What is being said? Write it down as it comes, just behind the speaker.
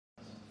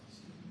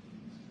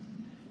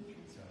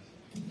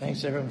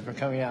Thanks everyone for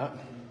coming out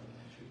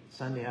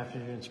Sunday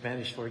afternoon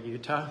Spanish for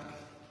Utah.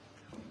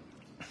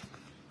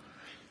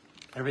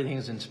 Everything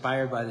is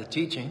inspired by the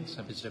teachings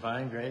of His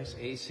Divine Grace,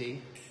 A.C.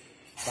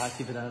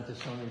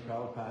 Bhaktivedanta Swami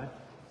Prabhupada,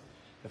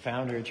 the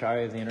founder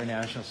Acharya of the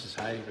International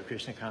Society for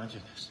Krishna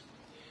Consciousness.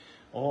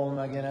 Om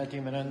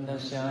Aganati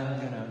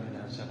Manandasya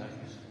Ganamina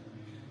Salakya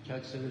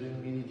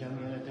Chaksavirungi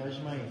Jamyana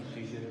Tashmai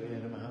Sri Shirvaya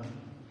Namaha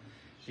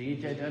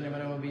Sri Chaitanya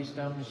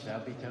Manavabhistam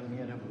Shapitam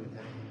Yena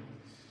Bhutaya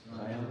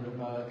Sayam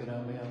Rupa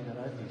Karamayam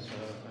Narati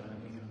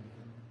Swaparamika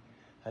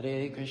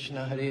Hare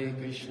Krishna,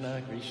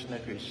 Krishna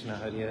Krishna,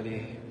 Hare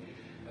Hare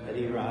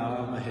Hare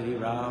Ram,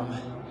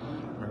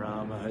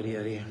 Rama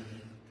Hare Hare.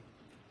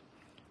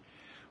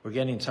 We're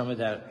getting some of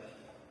that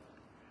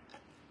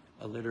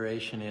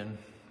alliteration in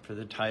for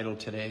the title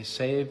today,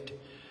 Saved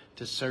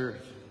to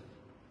Serve.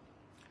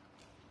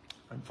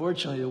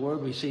 Unfortunately, the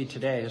world we see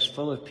today is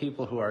full of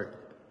people who are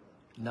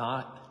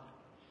not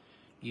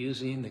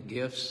using the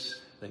gifts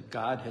that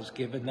God has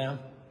given them.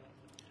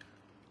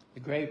 The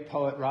great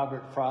poet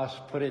Robert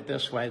Frost put it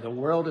this way: the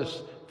world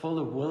is full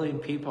of willing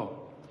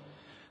people.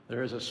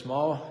 There is a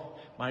small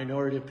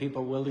minority of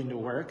people willing to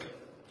work,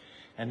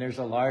 and there's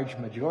a large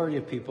majority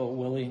of people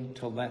willing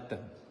to let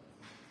them.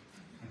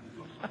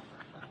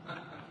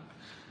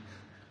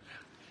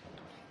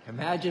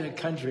 Imagine a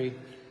country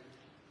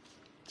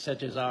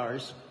such as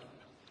ours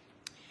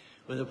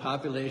with a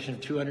population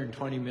of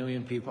 220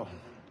 million people.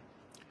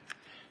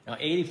 Now,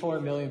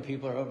 84 million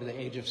people are over the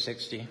age of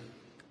 60.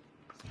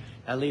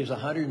 That leaves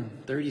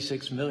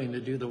 136 million to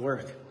do the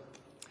work.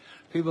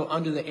 People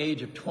under the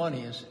age of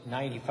 20 is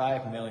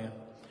 95 million.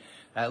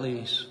 That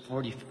leaves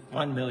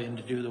 41 million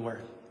to do the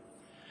work.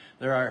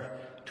 There are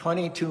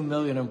 22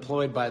 million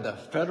employed by the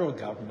federal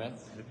government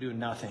who do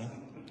nothing.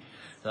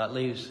 That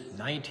leaves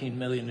 19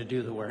 million to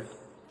do the work.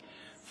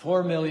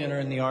 4 million are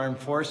in the armed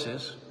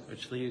forces,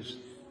 which leaves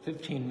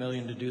 15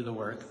 million to do the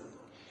work.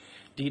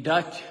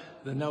 Deduct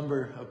the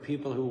number of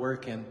people who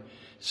work in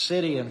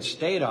city and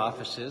state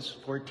offices,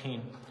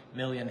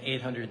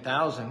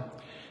 14,800,000,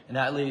 and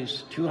that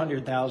leaves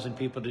 200,000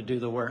 people to do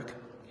the work.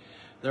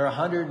 There are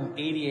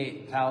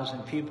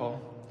 188,000 people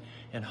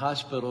in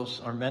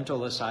hospitals or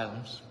mental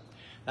asylums.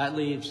 That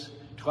leaves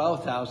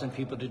 12,000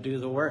 people to do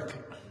the work.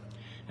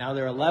 Now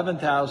there are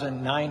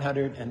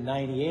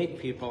 11,998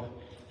 people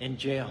in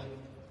jail.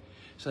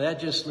 So that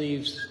just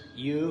leaves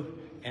you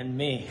and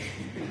me.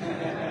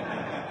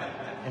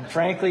 And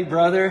frankly,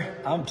 brother,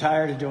 I'm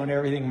tired of doing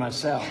everything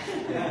myself.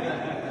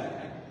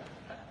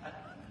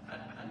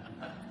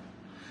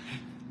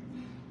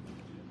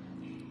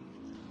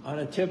 On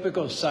a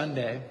typical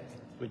Sunday,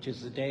 which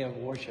is the day of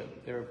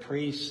worship, there are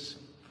priests,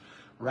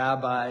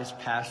 rabbis,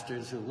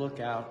 pastors who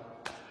look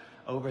out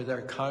over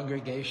their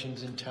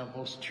congregations in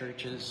temples,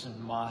 churches, and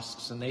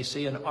mosques, and they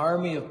see an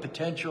army of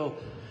potential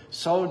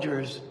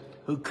soldiers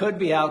who could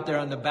be out there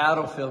on the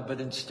battlefield,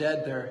 but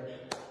instead they're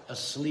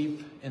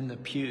asleep in the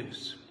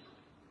pews.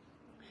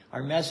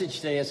 Our message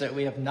today is that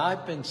we have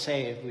not been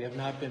saved, we have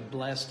not been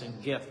blessed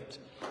and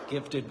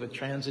gifted with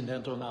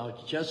transcendental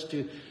knowledge just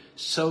to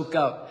soak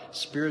up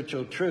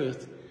spiritual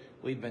truth.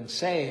 We've been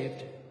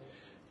saved,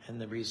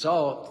 and the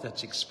result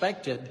that's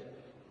expected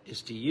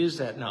is to use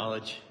that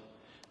knowledge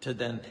to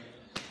then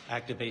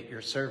activate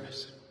your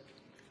service.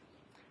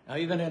 Now,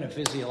 even in a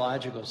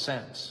physiological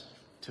sense,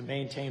 to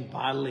maintain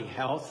bodily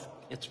health,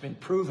 it's been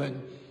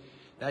proven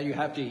that you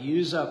have to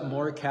use up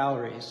more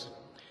calories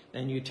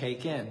than you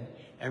take in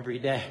every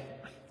day.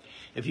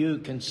 If you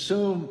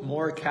consume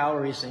more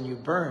calories than you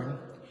burn,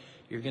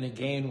 you're going to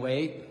gain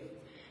weight,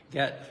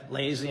 get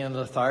lazy and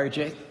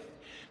lethargic,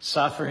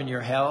 suffer in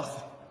your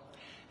health.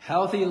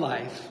 Healthy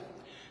life,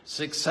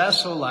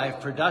 successful life,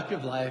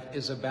 productive life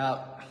is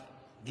about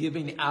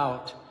giving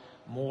out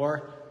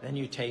more than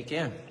you take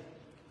in.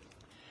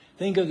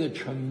 Think of the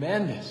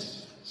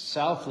tremendous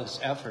selfless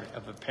effort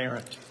of a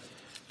parent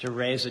to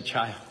raise a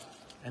child.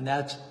 And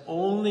that's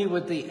only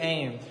with the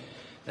aim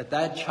that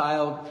that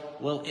child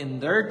will, in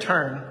their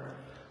turn,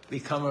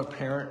 become a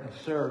parent and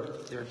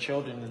serve their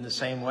children in the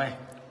same way.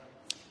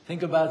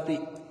 Think about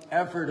the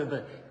effort of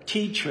a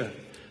teacher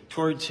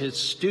towards his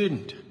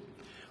student.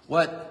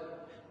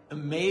 What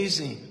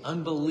amazing,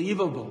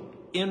 unbelievable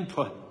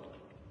input.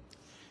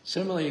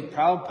 Similarly,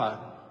 Prabhupada,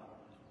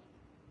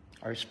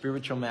 our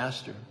spiritual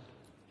master,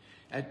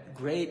 at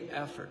great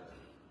effort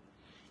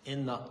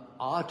in the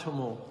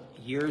optimal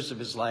years of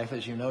his life.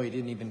 As you know, he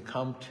didn't even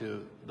come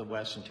to the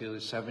West until he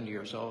was 70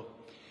 years old.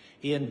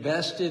 He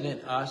invested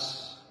in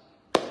us,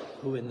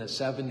 who in the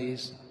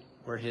 70s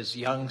were his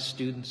young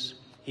students.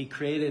 He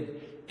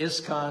created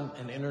ISKCON,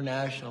 an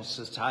international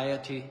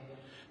society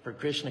for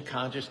Krishna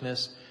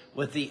consciousness,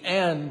 with the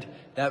end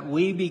that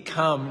we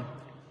become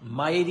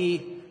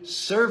mighty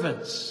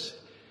servants,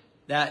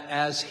 that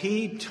as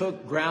he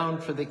took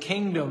ground for the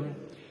kingdom,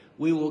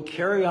 we will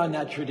carry on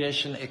that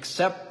tradition,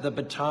 accept the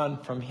baton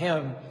from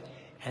him,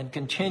 and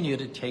continue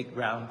to take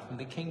ground from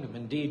the kingdom.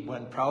 Indeed,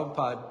 when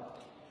Prabhupada,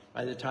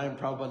 by the time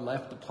Prabhupada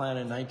left the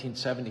planet in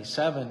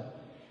 1977,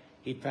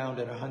 he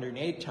founded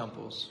 108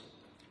 temples,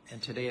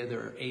 and today there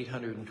are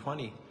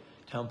 820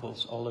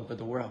 temples all over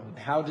the world.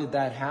 How did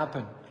that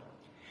happen?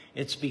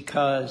 It's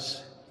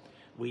because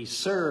we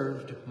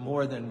served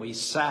more than we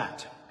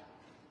sat.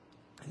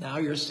 Now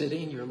you're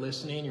sitting, you're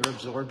listening, you're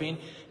absorbing,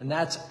 and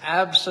that's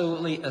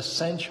absolutely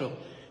essential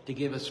to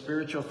give a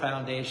spiritual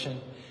foundation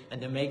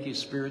and to make you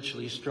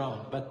spiritually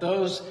strong. But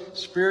those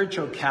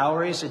spiritual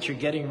calories that you're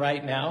getting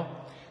right now,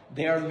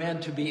 they are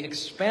meant to be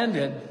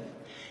expended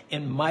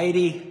in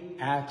mighty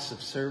acts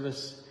of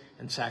service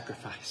and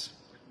sacrifice.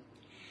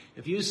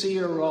 If you see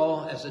your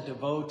role as a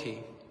devotee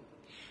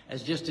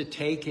as just to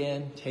take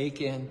in,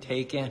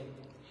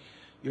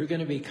 you're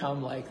going to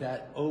become like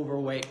that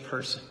overweight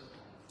person.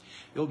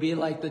 You'll be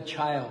like the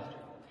child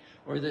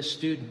or the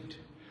student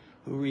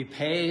who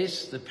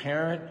repays the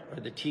parent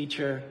or the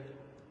teacher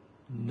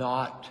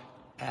not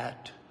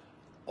at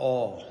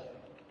all.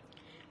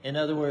 In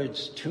other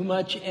words, too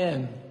much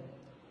in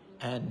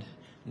and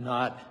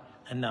not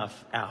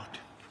enough out.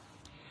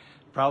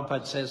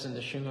 Prabhupada says in the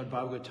Srimad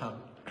Bhagavatam,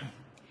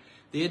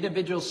 the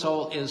individual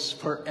soul is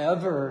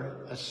forever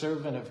a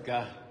servant of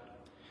God.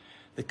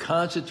 The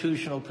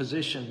constitutional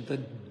position, the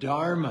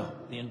dharma,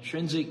 the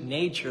intrinsic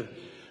nature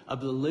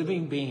of the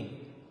living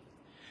being,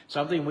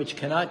 something which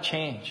cannot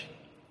change,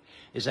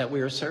 is that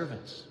we are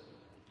servants.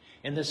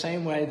 In the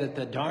same way that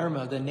the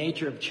dharma, the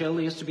nature of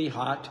chili is to be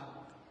hot,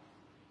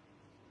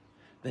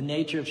 the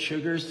nature of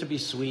sugar is to be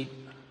sweet,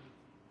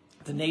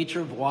 the nature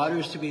of water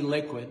is to be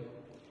liquid,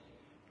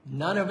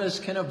 none of us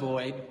can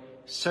avoid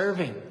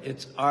serving.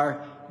 It's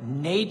our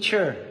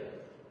nature.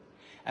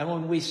 And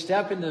when we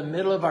step into the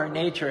middle of our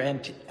nature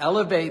and to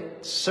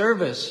elevate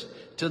service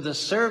to the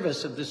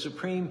service of the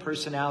Supreme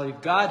Personality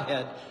of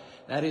Godhead,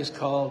 that is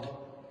called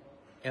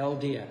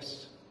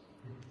LDS.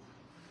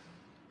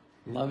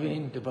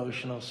 Loving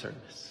devotional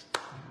service.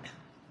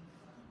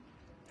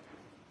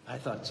 I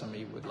thought some of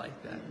you would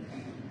like that.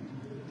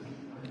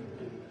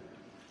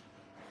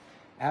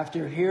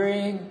 After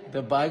hearing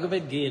the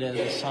Bhagavad Gita,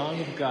 the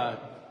Song of God,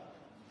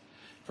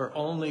 for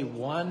only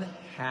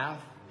 1/2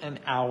 an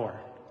hour,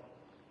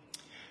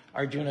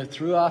 Arjuna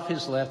threw off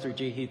his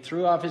lethargy, he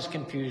threw off his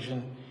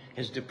confusion,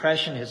 his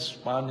depression, his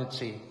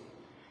despondency,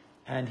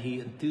 and he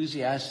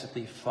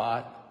enthusiastically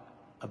fought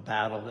a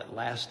battle that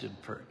lasted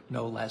for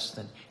no less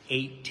than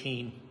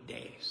 18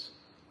 days.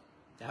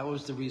 That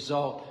was the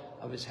result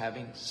of his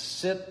having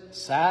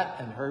sat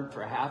and heard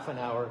for 1/2 an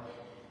hour.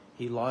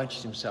 He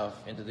launched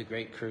himself into the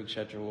great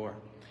Kurukshetra war.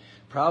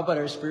 Prabhupada,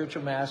 our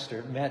spiritual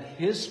master, met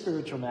his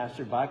spiritual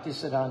master,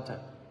 Bhaktisiddhanta,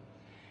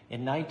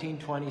 in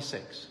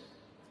 1926.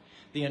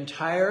 The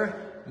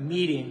entire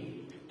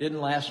meeting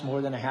didn't last more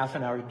than 1/2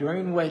 an hour,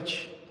 during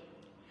which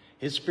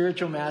his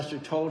spiritual master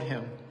told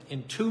him,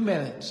 in 2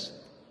 minutes,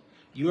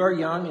 you are a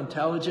young,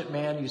 intelligent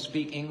man, you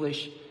speak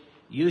English,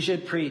 you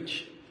should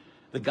preach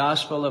the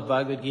gospel of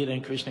Bhagavad Gita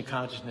and Krishna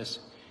consciousness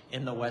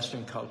in the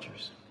Western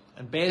cultures.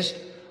 And based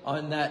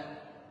on that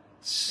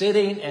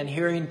sitting and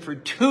hearing for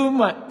 2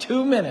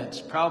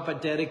 minutes,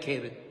 Prabhupada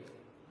dedicated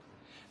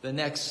the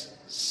next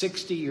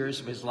 60 years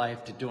of his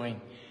life to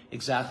doing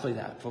exactly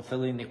that,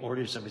 fulfilling the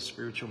orders of his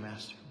spiritual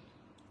master.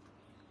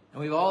 And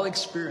we've all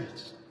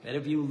experienced that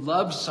if you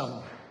love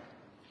someone,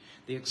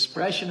 the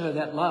expression of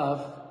that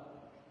love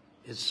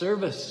is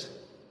service.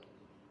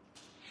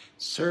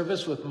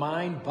 Service with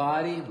mind,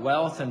 body,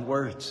 wealth, and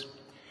words.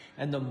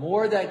 And the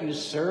more that you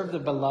serve the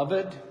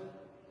beloved,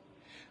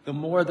 the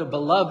more the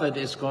beloved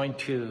is going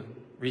to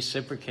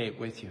reciprocate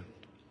with you.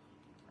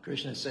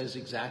 Krishna says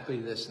exactly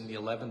this in the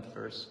 11th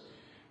verse,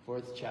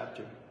 4th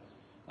chapter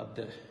of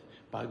the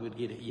Bhagavad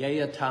Gita.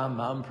 Yayata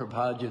mam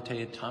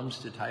prabhajate tam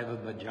stataiva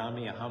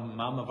bhajami aham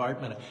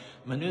mamavartmana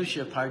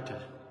manusya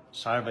partha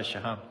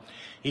sarvashaham.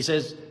 He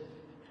says,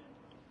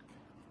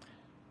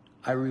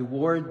 I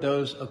reward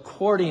those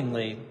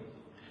accordingly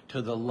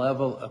to the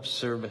level of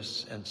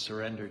service and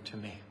surrender to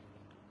me.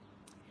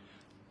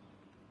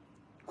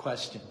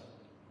 Question.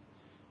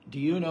 Do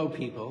you know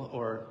people,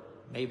 or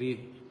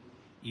maybe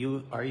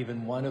you are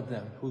even one of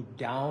them, who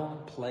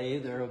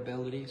downplay their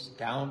abilities,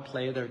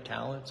 downplay their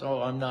talents?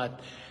 Oh, I'm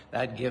not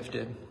that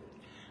gifted.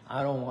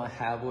 I don't want to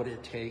have what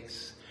it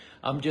takes.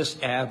 I'm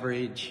just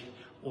average,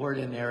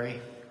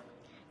 ordinary.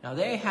 Now,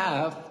 they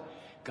have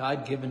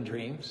God-given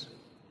dreams,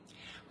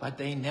 but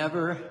they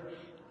never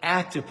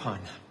act upon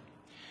them.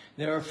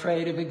 They're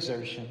afraid of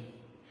exertion,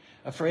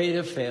 afraid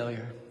of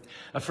failure,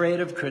 afraid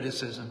of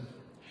criticism.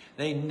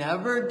 They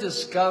never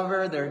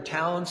discover their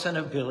talents and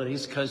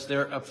abilities because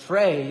they're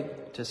afraid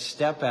to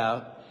step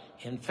out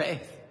in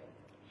faith.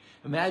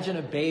 Imagine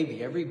a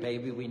baby. Every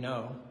baby we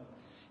know,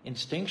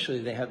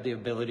 instinctually they have the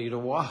ability to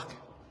walk.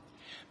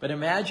 But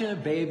imagine a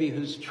baby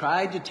who's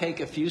tried to take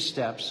a few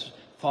steps,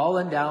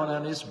 fallen down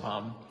on his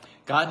bum,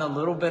 gotten a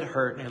little bit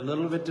hurt and a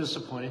little bit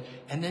disappointed,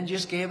 and then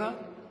just gave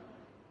up.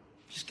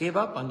 Just gave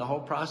up on the whole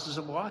process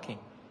of walking.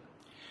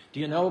 Do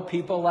you know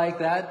people like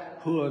that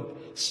who have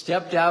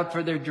stepped out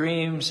for their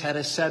dreams, had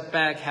a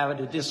setback,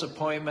 had a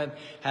disappointment,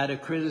 had a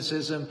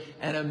criticism,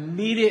 and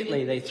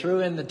immediately they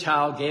threw in the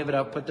towel, gave it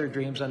up, put their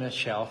dreams on a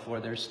shelf where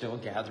they're still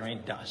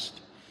gathering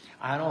dust?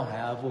 I don't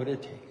have what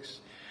it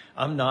takes.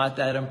 I'm not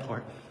that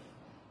important.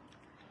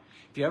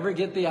 If you ever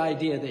get the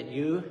idea that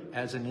you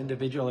as an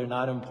individual are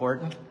not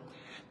important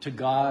to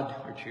God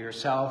or to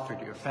yourself or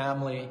to your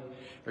family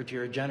or to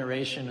your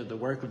generation or the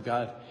work of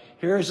God,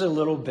 here's a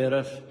little bit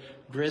of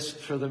grist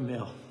for the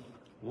mill.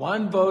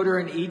 One voter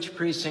in each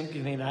precinct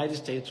in the United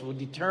States will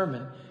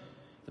determine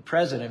the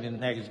president of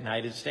the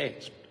United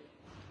States.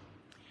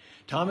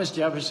 Thomas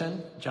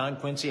Jefferson, John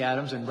Quincy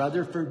Adams, and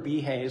Rutherford B.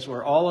 Hayes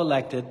were all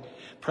elected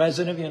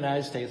president of the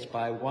United States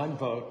by one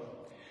vote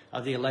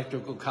of the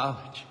Electoral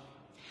College.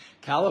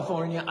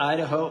 California,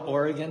 Idaho,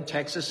 Oregon,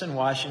 Texas, and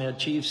Washington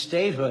achieved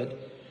statehood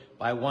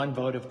by one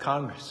vote of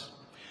Congress.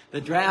 The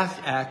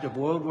Draft Act of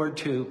World War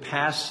II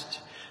passed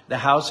the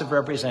House of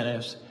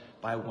Representatives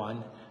by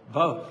one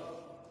vote.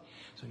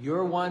 So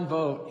your one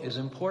vote is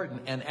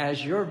important. And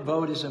as your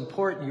vote is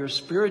important, your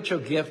spiritual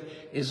gift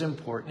is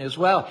important as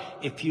well.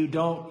 If you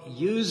don't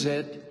use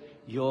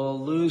it,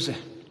 you'll lose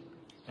it.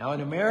 Now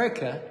in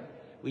America,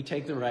 we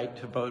take the right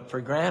to vote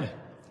for granted.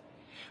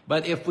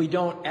 But if we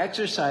don't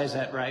exercise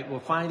that right, we'll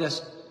find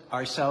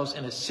ourselves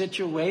in a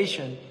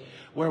situation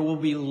where we'll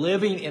be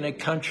living in a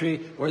country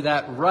where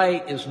that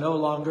right is no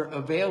longer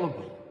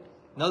available.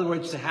 In other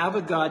words, to have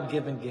a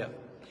God-given gift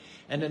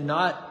and to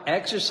not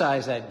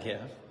exercise that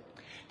gift,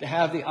 to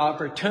have the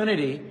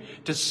opportunity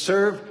to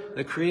serve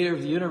the creator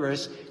of the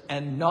universe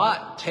and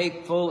not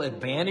take full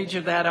advantage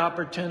of that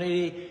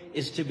opportunity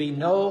is to be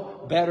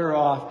no better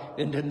off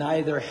than to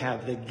neither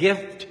have the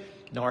gift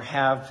nor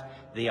have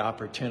the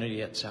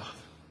opportunity itself.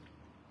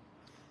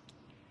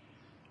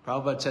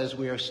 Prabhupada says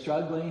we are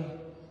struggling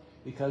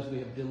because we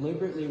have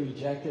deliberately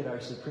rejected our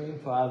Supreme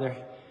Father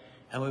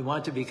and we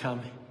want to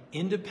become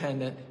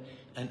independent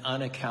and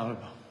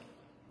unaccountable.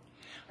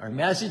 Our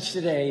message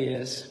today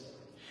is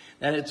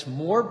that it's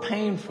more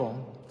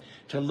painful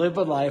to live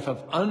a life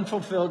of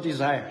unfulfilled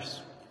desires,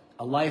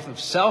 a life of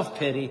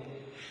self-pity,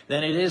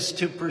 than it is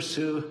to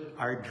pursue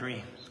our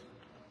dreams.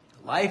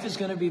 Life is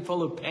going to be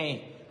full of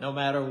pain, no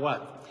matter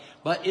what.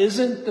 But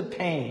isn't the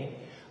pain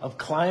of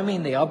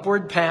climbing the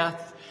upward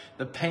path,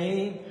 the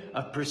pain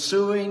of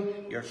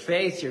pursuing your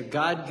faith, your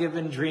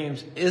God-given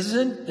dreams,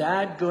 isn't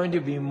that going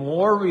to be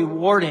more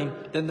rewarding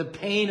than the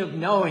pain of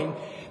knowing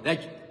that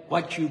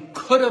what you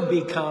could have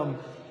become,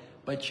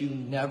 but you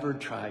never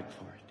tried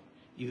for it?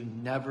 You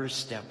never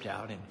stepped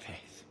out in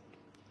faith.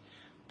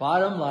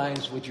 Bottom line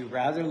is, would you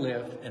rather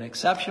live an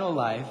exceptional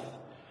life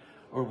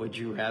or would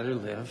you rather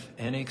live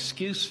an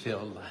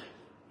excuse-filled life?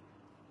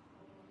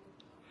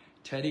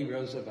 Teddy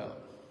Roosevelt.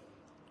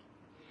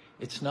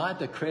 It's not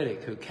the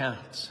critic who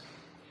counts,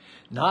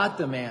 not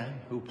the man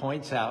who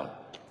points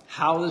out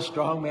how the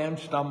strong man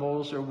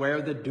stumbles or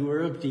where the doer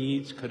of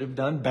deeds could have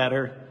done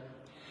better.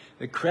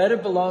 The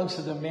credit belongs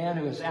to the man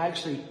who is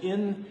actually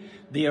in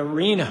the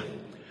arena,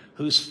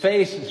 whose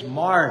face is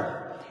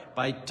marred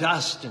by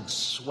dust and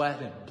sweat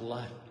and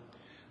blood,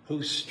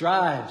 who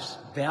strives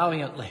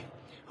valiantly,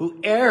 who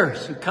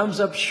errs, who comes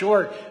up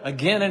short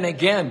again and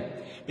again,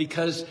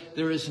 because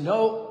there is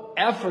no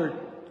effort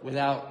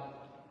without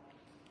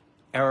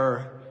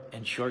error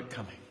and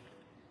shortcoming.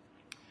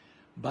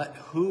 But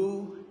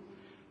who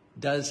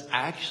does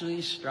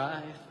actually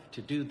strive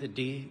to do the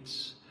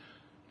deeds?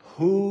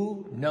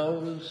 Who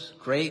knows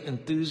great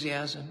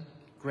enthusiasm,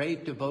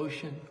 great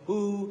devotion?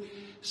 Who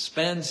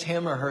spends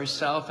him or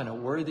herself in a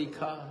worthy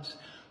cause?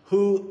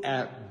 Who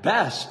at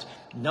best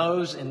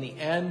knows in the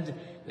end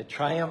the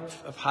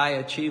triumph of high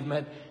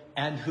achievement,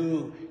 and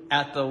who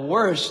at the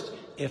worst,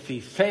 if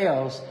he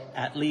fails,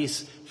 at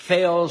least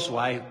fails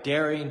while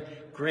daring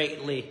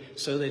greatly,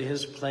 so that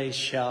his place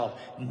shall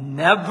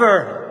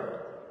never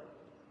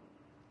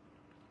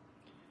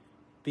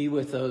be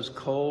with those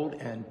cold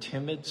and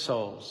timid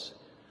souls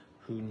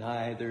who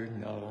neither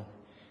know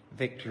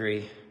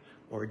victory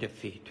or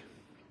defeat.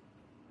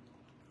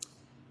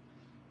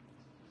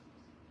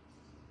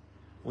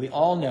 We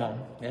all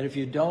know that if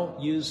you don't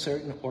use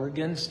certain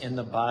organs in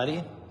the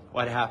body,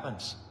 what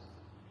happens?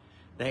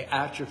 They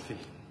atrophy.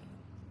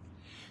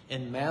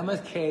 In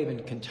Mammoth Cave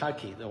in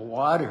Kentucky, the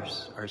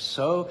waters are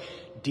so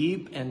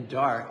deep and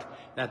dark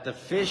that the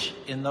fish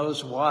in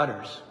those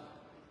waters,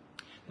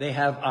 they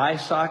have eye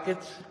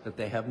sockets, but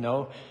they have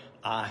no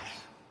eyes.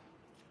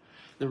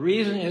 The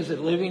reason is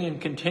that living in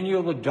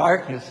continual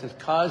darkness has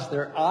caused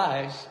their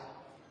eyes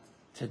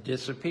to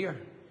disappear,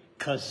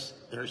 because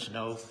there's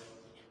no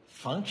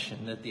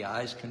function that the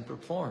eyes can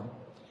perform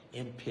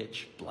in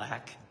pitch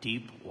black,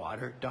 deep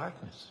water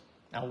darkness.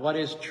 Now, what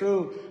is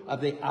true of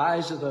the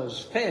eyes of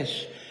those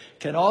fish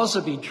can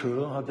also be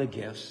true of the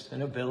gifts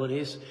and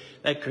abilities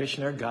that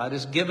Krishna or God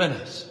has given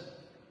us.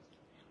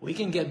 We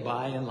can get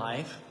by in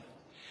life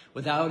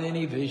without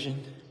any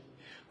vision,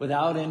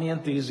 without any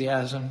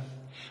enthusiasm,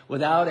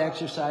 without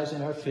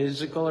exercising our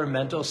physical or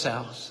mental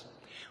selves.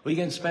 We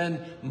can spend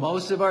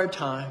most of our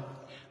time,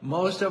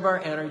 most of our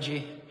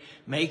energy,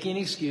 making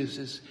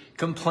excuses,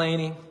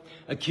 complaining,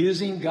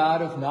 accusing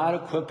God of not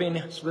equipping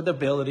us with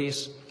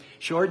abilities,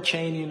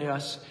 shortchanging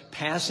us,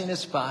 passing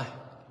us by.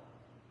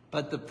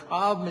 But the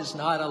problem is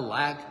not a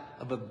lack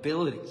of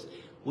abilities.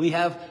 We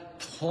have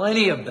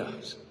plenty of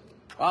those.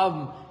 The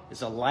problem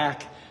is a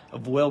lack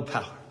of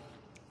willpower.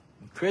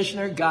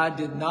 Krishna, God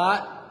did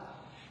not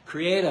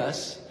create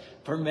us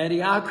for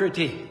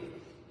mediocrity.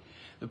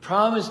 The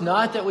problem is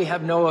not that we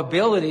have no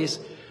abilities,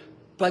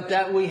 but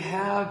that we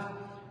have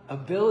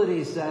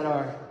abilities that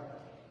are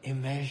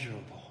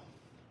immeasurable.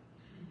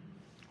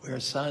 We are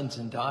sons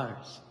and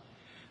daughters.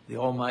 The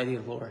Almighty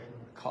Lord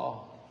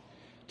called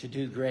to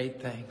do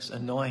great things,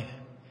 anointed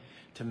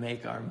to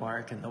make our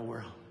mark in the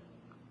world.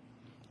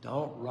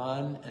 Don't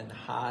run and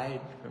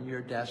hide from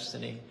your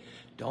destiny.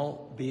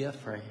 Don't be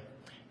afraid.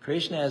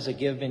 Krishna has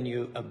given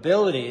you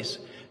abilities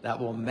that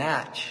will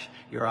match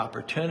your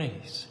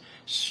opportunities,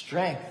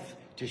 strength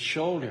to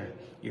shoulder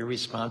your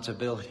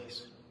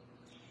responsibilities.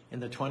 In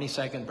the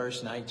 22nd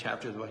verse, 9th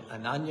chapter,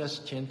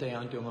 Ananyas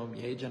chintayantumam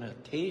yejana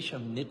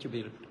tesham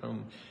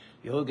nityavitum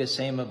yoga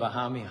sema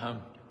bahamiham.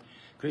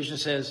 Krishna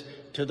says,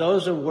 to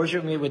those who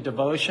worship me with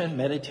devotion,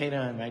 meditating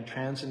on my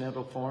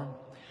transcendental form,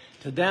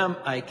 to them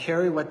I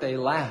carry what they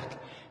lack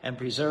and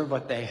preserve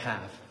what they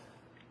have.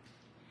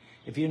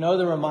 If you know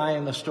the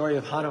Ramayana, the story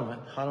of Hanuman,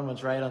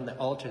 Hanuman's right on the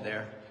altar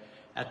there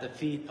at the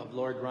feet of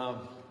Lord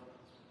Ram.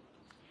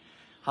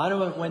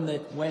 Hanuman,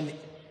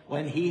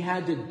 when he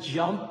had to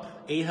jump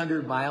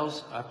 800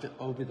 miles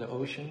over the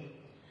ocean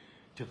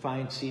to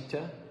find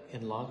Sita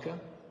in Lanka,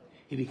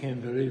 he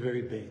became very,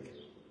 very big.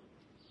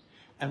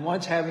 And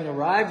once having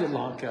arrived at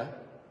Lanka,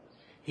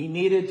 he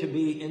needed to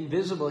be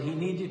invisible. He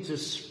needed to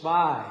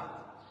spy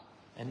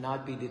and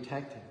not be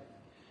detected.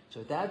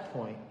 So at that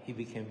point, he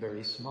became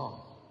very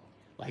small,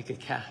 like a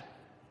cat.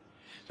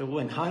 So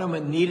when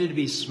Hanuman needed to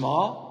be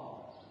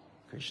small,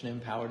 Krishna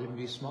empowered him to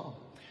be small.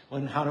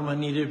 When Hanuman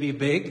needed to be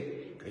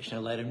big, Krishna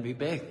let him be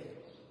big.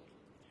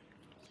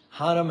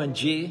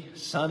 Hanumanji,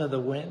 son of the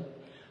wind,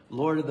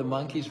 lord of the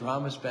monkeys,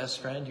 Rama's best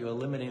friend, you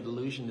eliminate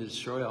illusion to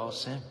destroy all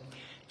sin.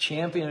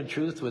 Champion of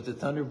truth with the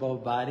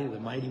thunderbolt body, the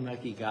mighty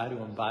monkey God who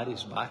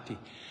embodies bhakti.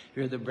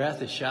 You're the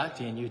breath of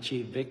Shakti and you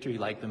achieve victory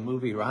like the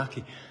movie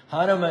Rocky.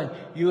 Hanuman,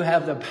 you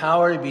have the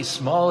power to be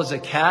small as a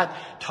cat,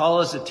 tall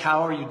as a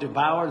tower. You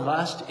devour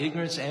lust,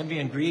 ignorance, envy,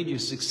 and greed. You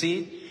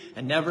succeed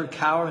and never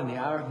cower in the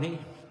hour of need.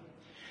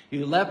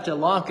 You leapt to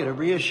Lanka to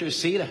reassure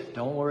Sita.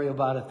 Don't worry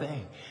about a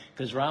thing,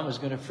 because Rama's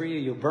going to free you.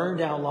 You burn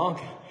down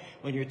Lanka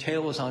when your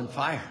tail was on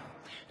fire.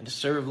 And to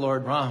serve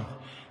Lord Ram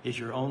is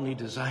your only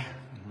desire.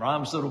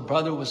 Ram's little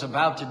brother was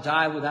about to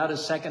die. Without a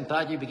second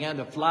thought, you began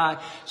to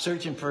fly,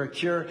 searching for a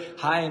cure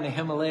high in the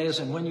Himalayas.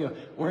 And when you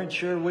weren't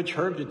sure which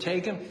herb to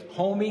take him,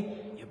 homie,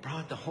 you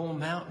brought the whole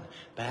mountain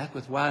back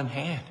with one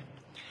hand.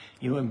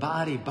 You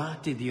embody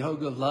bhakti, the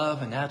yoga of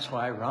love, and that's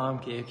why Ram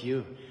gave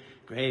you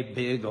a great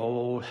big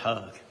old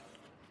hug.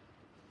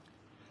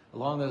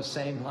 Along those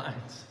same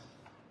lines,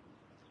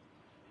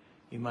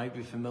 you might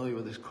be familiar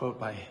with this quote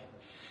by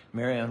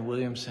Marianne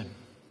Williamson.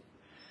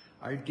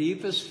 Our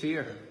deepest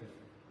fear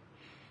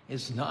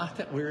is not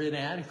that we're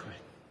inadequate.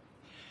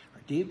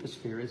 Our deepest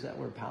fear is that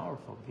we're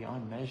powerful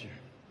beyond measure.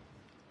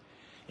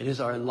 It is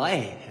our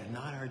light and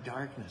not our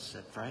darkness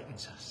that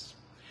frightens us.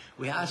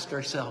 We ask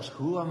ourselves,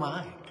 who am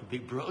I to be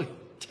brilliant,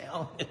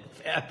 talented,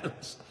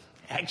 fabulous?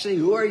 Actually,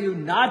 who are you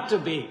not to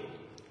be?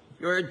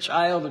 You're a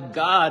child of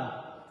God.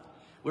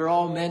 We're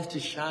all meant to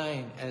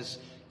shine as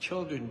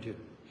children do.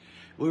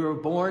 We were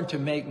born to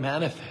make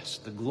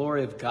manifest the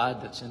glory of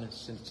God that's in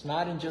us. And it's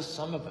not in just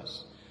some of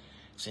us.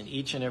 It's in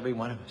each and every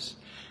one of us.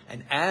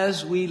 And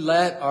as we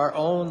let our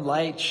own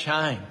light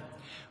shine,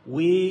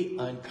 we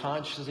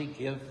unconsciously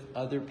give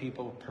other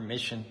people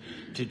permission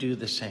to do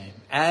the same.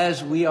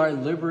 As we are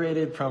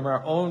liberated from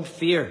our own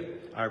fear,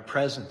 our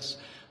presence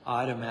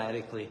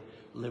automatically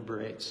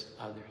liberates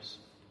others.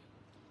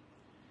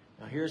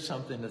 Now here's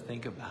something to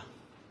think about.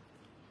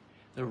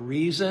 The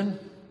reason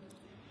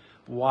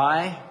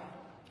why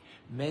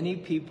many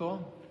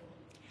people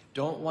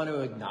don't want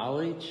to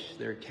acknowledge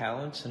their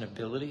talents and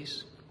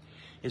abilities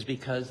is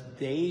because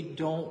they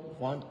don't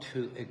want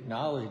to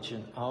acknowledge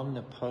an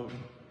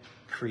omnipotent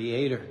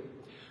creator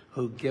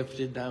who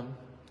gifted them,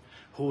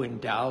 who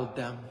endowed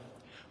them,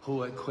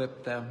 who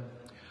equipped them,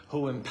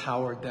 who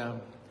empowered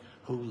them,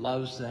 who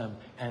loves them,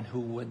 and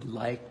who would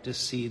like to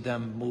see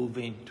them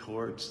moving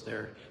towards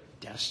their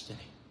destiny.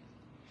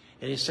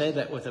 It is said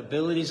that with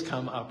abilities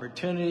come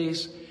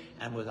opportunities,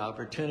 and with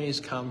opportunities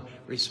come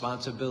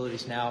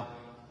responsibilities. Now,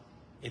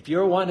 if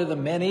you're one of the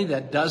many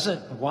that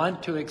doesn't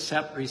want to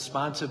accept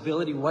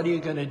responsibility, what are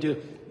you going to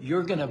do?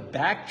 You're going to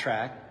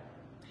backtrack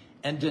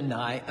and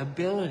deny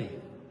ability.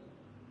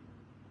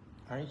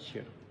 Aren't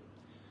you?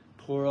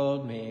 Poor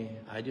old me.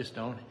 I just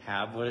don't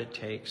have what it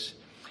takes.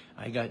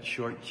 I got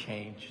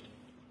shortchanged.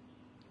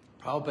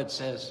 Prabhupada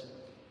says,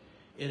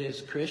 it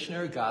is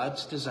Krishna,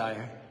 God's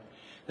desire,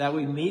 that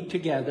we meet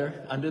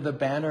together under the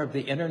banner of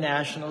the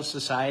International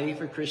Society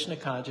for Krishna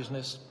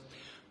Consciousness,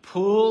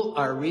 pool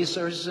our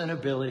resources and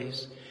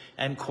abilities,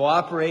 and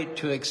cooperate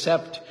to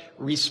accept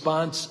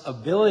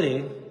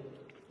responsibility.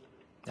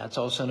 That's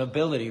also an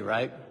ability,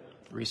 right?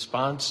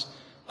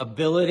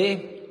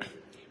 Responsibility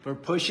for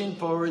pushing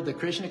forward the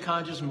Krishna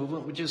conscious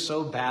movement, which is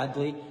so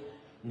badly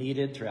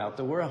needed throughout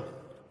the world.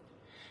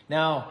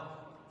 Now,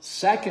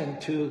 second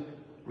to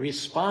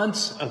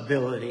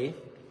responsibility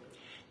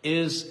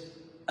is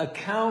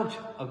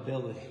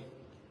accountability.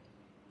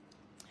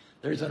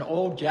 There's an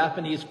old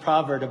Japanese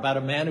proverb about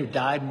a man who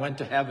died and went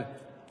to heaven.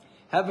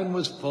 Heaven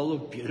was full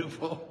of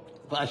beautiful,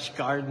 lush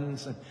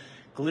gardens and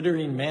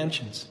glittering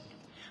mansions.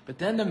 But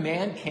then the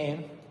man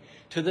came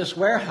to this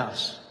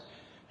warehouse,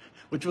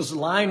 which was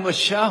lined with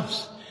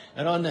shelves.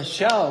 And on the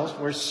shelves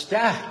were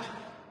stacked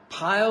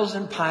piles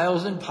and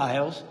piles and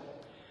piles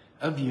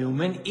of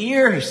human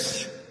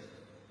ears.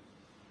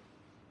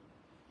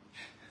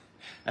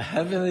 A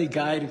heavenly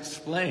guide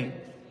explained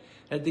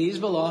that these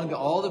belong to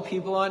all the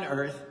people on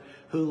earth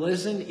who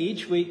listened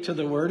each week to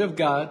the Word of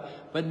God,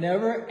 but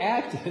never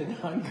acted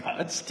on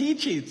God's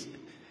teachings.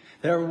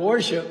 Their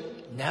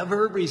worship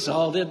never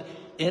resulted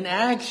in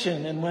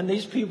action. And when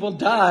these people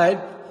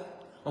died,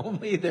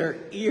 only their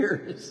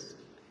ears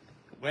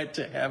went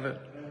to heaven.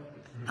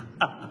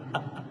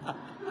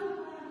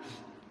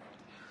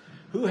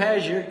 Who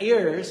has your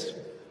ears?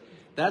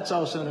 That's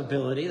also an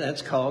ability.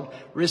 That's called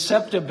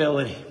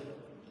receptibility.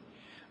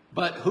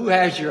 But who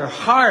has your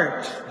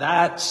heart?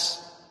 That's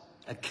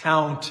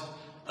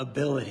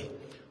accountability.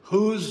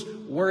 Who's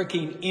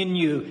working in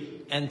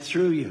you and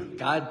through you?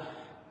 God,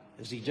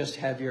 does he just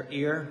have your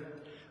ear,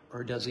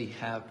 or does he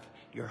have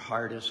your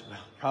heart as well?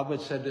 Prabhupada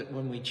said that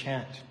when we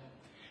chant,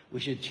 we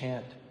should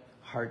chant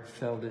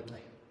heartfeltedly.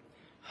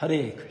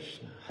 Hare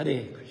Krishna,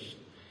 Hare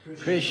Krishna,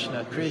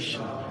 Krishna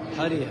Krishna,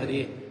 Hare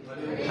Hare,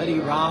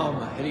 Hare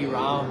Rama,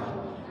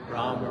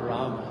 Rama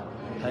Rama,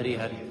 Hare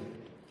Hare.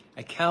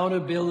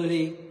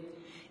 Accountability,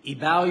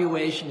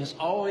 evaluation is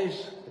always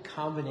a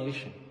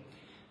combination.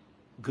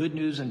 Good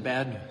news and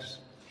bad news.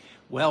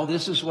 Well,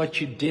 this is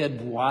what you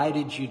did. Why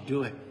did you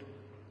do it?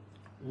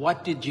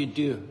 What did you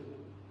do?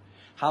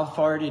 How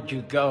far did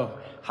you go?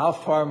 How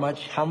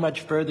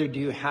much further do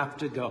you have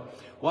to go?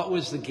 What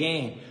was the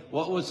gain?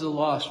 What was the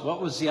loss?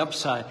 What was the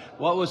upside?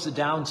 What was the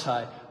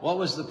downside? What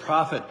was the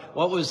profit?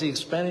 What was the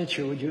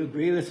expenditure? Would you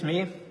agree with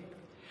me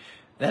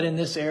that in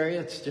this area,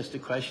 it's just a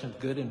question of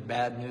good and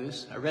bad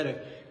news? I read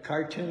a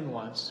cartoon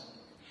once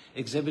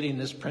exhibiting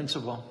this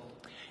principle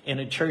in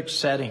a church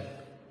setting.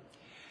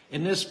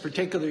 In this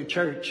particular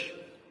church,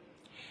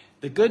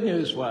 the good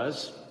news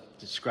was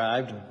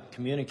described and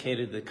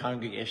communicated to the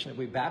congregation that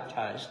we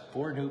baptized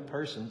 4 new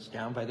persons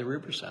down by the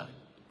riverside.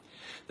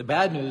 The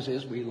bad news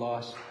is we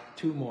lost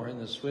 2 more in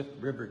the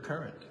swift river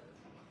current.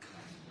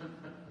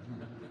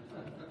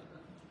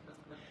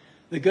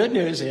 The good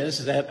news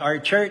is that our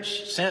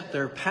church sent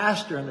their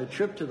pastor on a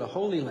trip to the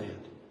Holy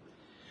Land.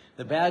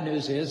 The bad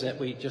news is that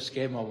we just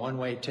gave him a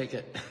one-way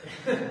ticket.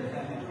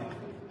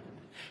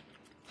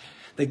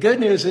 The good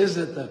news is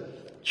that the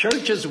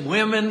church's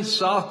women's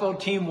softball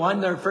team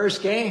won their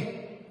first game.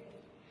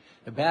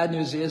 The bad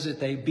news is that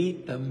they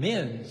beat the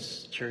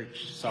men's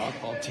church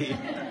softball team.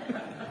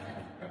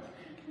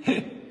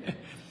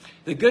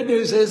 The good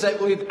news is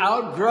that we've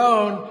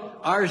outgrown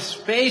our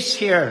space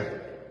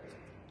here.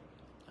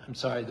 I'm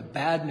sorry, the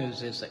bad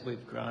news is that we've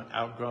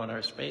outgrown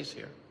our space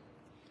here.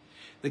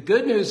 The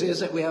good news is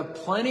that we have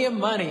plenty of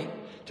money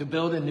to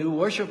build a new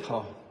worship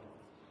hall.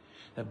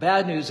 The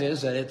bad news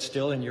is that it's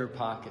still in your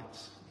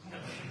pockets.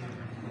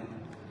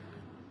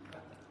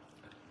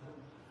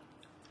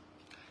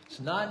 It's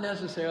not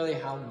necessarily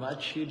how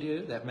much you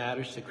do that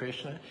matters to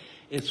Krishna.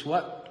 It's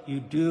what you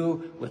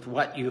do with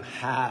what you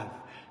have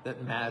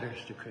that matters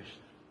to Krishna.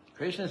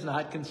 Krishna is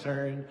not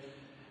concerned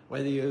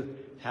whether you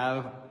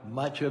have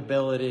much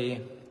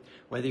ability,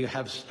 whether you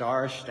have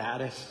star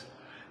status,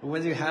 or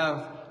whether you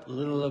have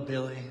little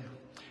ability,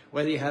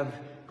 whether you have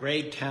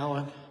great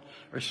talent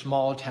or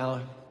small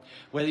talent,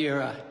 whether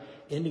you're an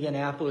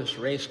Indianapolis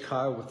race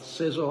car with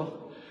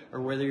sizzle,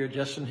 or whether you're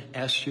just an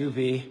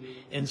SUV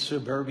in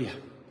suburbia.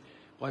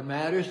 What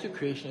matters to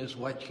Krishna is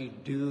what you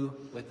do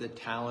with the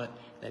talent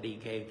that he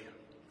gave you.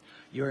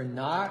 You're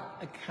not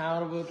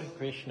accountable to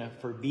Krishna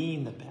for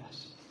being the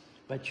best,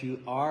 but you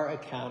are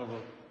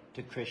accountable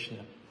to Krishna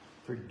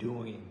for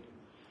doing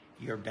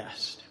your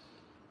best.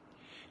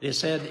 It is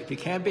said, if you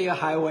can't be a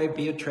highway,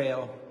 be a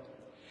trail.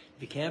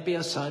 If you can't be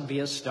a sun, be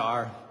a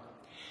star.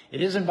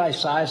 It isn't by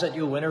size that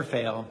you'll win or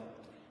fail.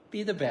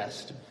 Be the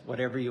best,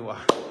 whatever you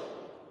are.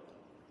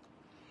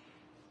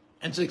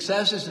 And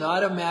success is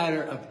not a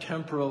matter of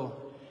temporal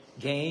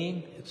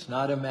gain. It's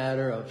not a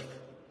matter of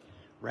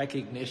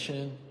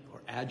recognition or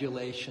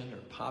adulation or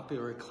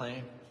popular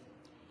acclaim.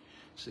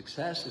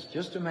 Success is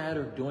just a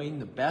matter of doing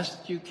the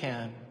best you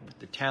can with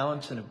the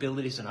talents and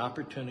abilities and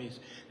opportunities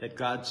that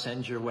God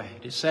sends your way.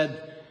 It is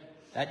said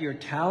that your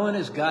talent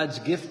is God's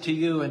gift to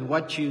you, and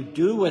what you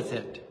do with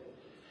it,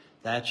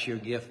 that's your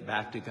gift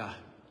back to God.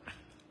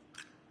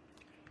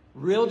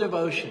 Real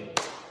devotion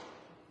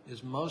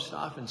is most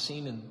often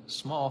seen in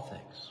small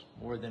things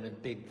more than in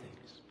big things.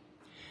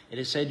 It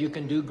is said you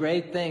can do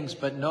great things,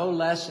 but no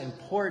less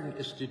important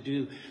is to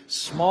do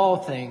small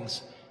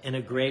things in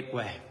a great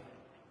way.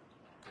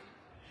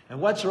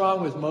 And what's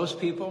wrong with most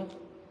people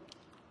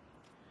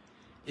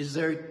is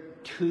they're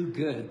too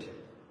good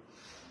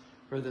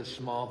for the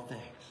small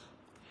things.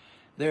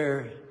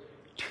 They're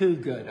too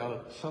good.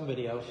 Oh,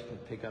 somebody else can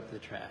pick up the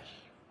trash.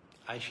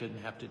 I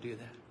shouldn't have to do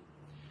that.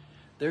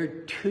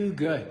 They're too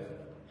good.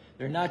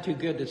 They're not too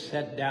good to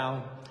sit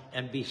down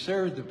and be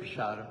served the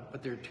prasadam,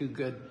 but they're too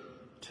good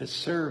to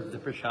serve the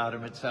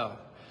prasadam itself.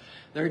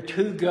 They're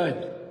too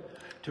good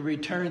to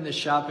return the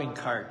shopping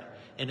cart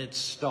in its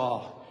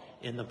stall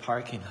in the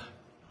parking lot.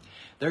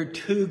 They're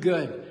too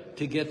good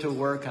to get to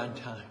work on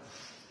time.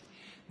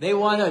 They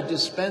want to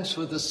dispense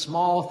with the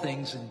small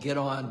things and get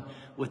on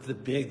with the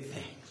big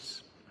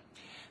things.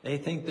 They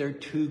think they're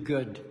too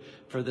good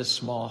for the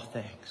small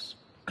things.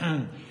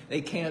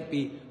 They can't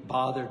be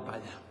bothered by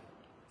them.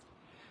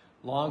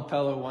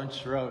 Longfellow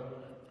once wrote,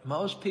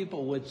 most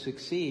people would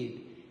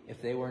succeed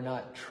if they were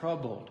not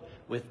troubled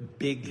with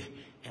big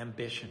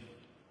ambition.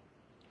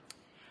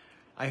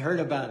 I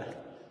heard about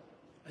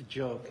a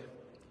joke.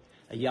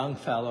 A young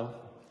fellow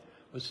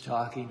was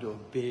talking to a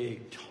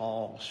big,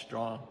 tall,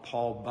 strong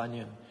Paul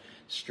Bunyan,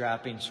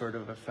 strapping sort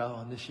of a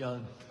fellow. And this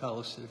young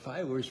fellow said, if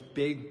I were as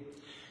big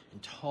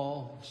and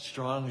tall and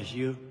strong as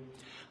you,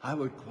 I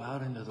would go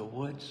out into the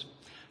woods,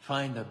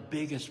 find the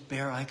biggest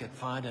bear I could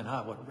find, and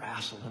I would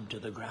wrestle him to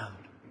the ground.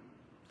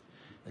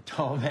 The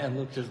tall man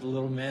looked at the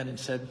little man and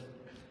said,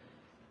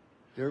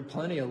 there are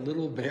plenty of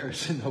little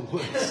bears in the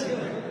woods.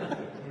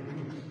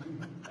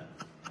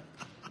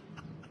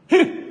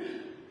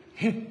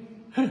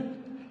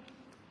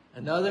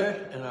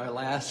 Another and our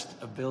last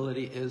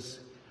ability is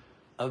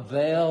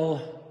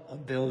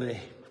availability.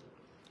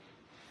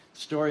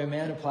 Story: a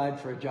man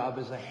applied for a job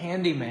as a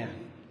handyman.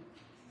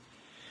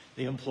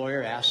 The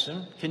employer asked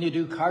him, can you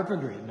do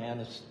carpentry? The man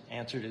has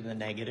answered in the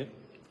negative.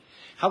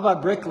 How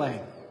about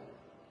bricklaying?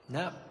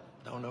 No,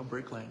 don't know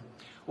bricklaying.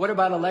 What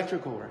about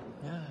electrical work?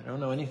 Yeah, I don't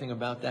know anything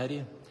about that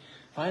either.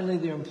 Finally,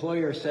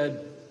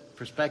 the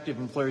prospective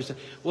employer said,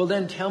 well,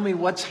 then tell me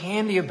what's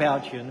handy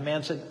about you. And the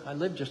man said, I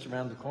live just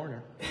around the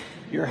corner.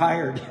 You're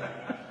hired.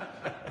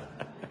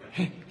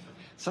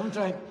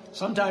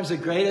 Sometimes the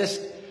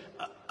greatest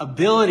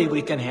ability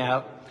we can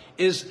have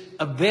is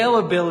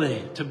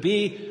availability, to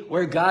be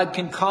where God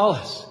can call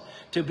us,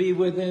 to be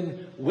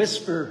within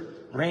whisper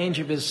range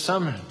of his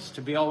summons,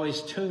 to be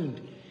always tuned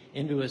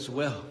into his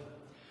will.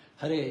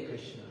 Hare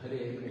Krishna,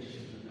 Hare Krishna,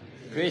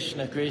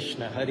 Krishna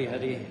Krishna, Hare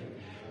Hare,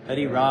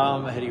 Hare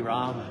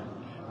Rama,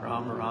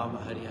 Rama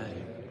Rama, Hare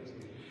Hare.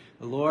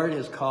 The Lord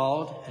has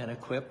called and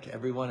equipped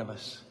every one of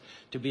us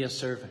to be a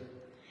servant,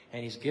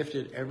 and he's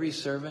gifted every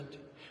servant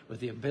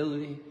with the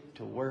ability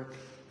to work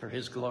for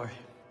his glory.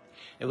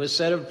 It was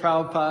said of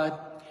Prabhupada,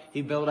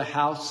 he built a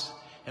house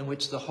in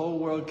which the whole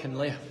world can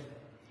live.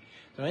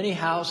 So any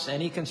house,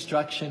 any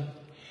construction,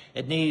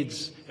 it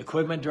needs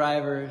equipment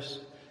drivers,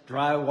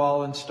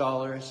 drywall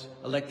installers,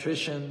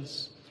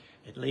 electricians.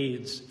 It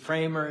needs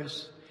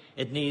framers.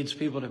 It needs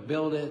people to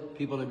build it,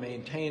 people to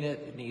maintain it.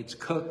 It needs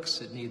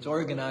cooks. It needs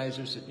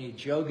organizers. It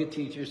needs yoga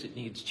teachers. It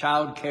needs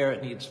childcare.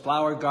 It needs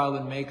flower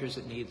garland makers.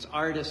 It needs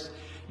artists.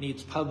 It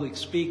needs public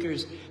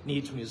speakers. It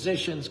needs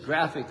musicians,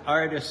 graphic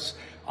artists,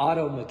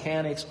 auto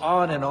mechanics,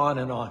 on and on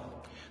and on.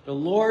 The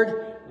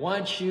Lord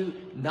wants you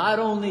not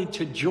only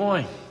to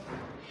join,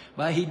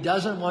 but he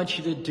doesn't want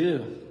you to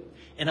do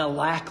in a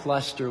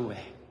lackluster way,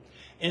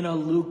 in a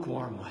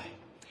lukewarm way.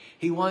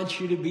 He wants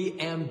you to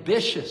be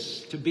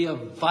ambitious, to be a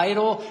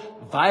vital,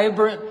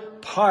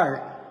 vibrant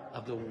part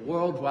of the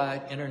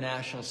worldwide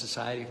International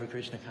Society for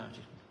Krishna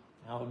Consciousness.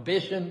 Now,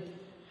 ambition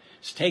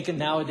is taken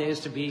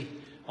nowadays to be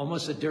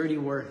almost a dirty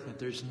word. But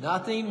there's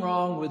nothing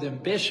wrong with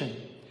ambition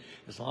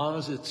as long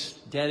as it's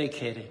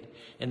dedicated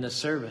in the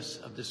service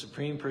of the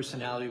Supreme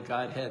Personality of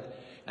Godhead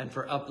and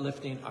for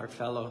uplifting our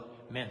fellow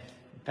men.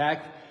 In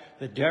fact,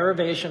 the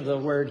derivation of the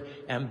word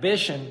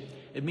ambition,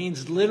 it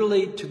means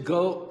literally to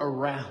go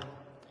around.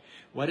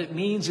 What it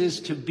means is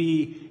to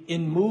be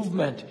in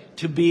movement,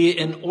 to be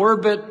in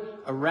orbit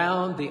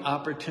around the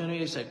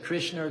opportunities that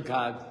Krishna or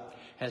God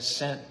has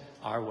sent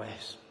our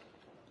ways.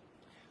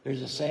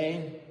 There's a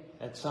saying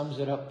that sums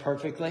it up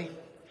perfectly.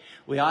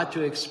 We ought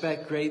to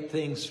expect great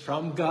things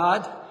from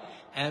God,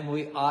 and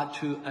we ought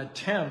to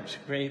attempt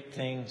great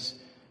things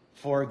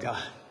for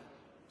God.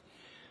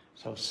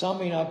 So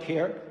summing up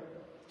here,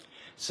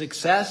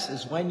 success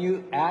is when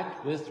you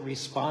act with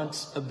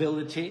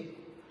responsibility,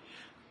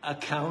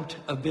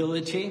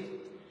 accountability,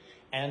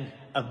 and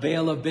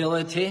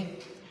availability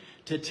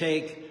to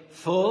take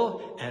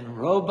full and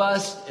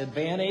robust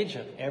advantage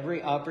of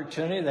every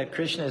opportunity that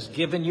Krishna has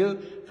given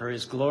you for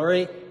his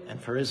glory and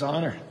for his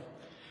honor.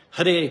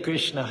 Hare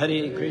Krishna,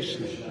 Krishna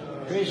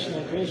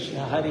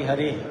Krishna, Hare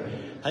Hare,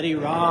 Hare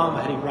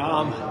Rama,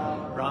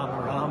 Rama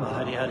Rama,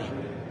 Hare Hare.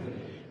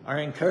 Our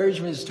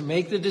encouragement is to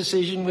make the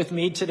decision with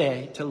me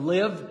today to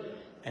live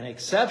an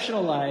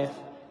exceptional life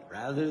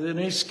rather than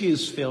an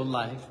excuse-filled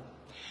life,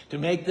 to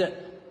make the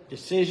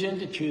decision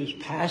to choose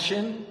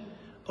passion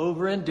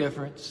over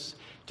indifference,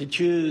 to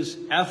choose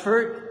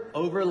effort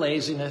over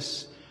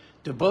laziness,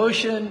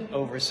 devotion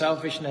over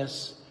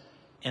selfishness,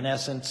 in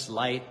essence,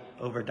 light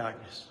over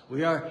darkness.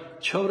 We are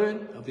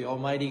children of the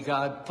Almighty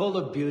God, full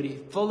of beauty,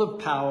 full of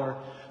power,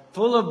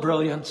 full of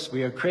brilliance.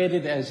 We are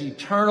created as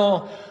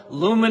eternal,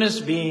 luminous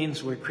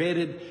beings. We're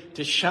created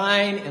to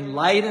shine in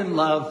light and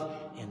love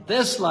in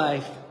this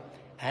life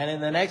and in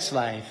the next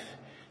life,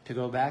 to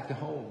go back to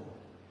home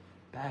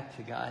back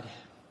to God.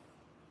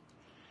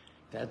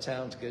 That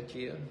sounds good to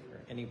you, or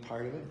any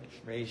part of it?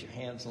 Raise your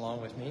hands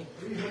along with me.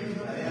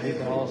 We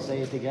can all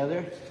say it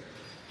together.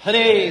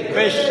 Hare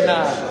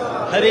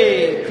Krishna,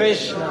 Hare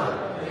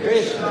Krishna,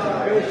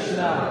 Krishna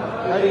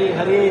Krishna, Hare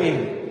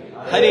Hare,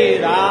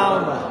 Hare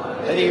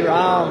Rama, Hare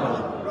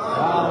Rama,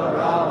 Rama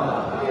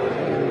Rama, Hare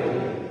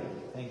Hare.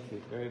 Thank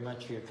you very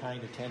much for your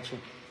kind attention.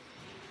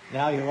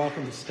 Now you're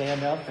welcome to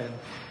stand up, and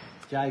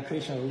Jai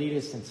Krishna will lead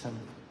us in some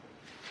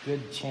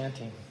good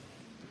chanting.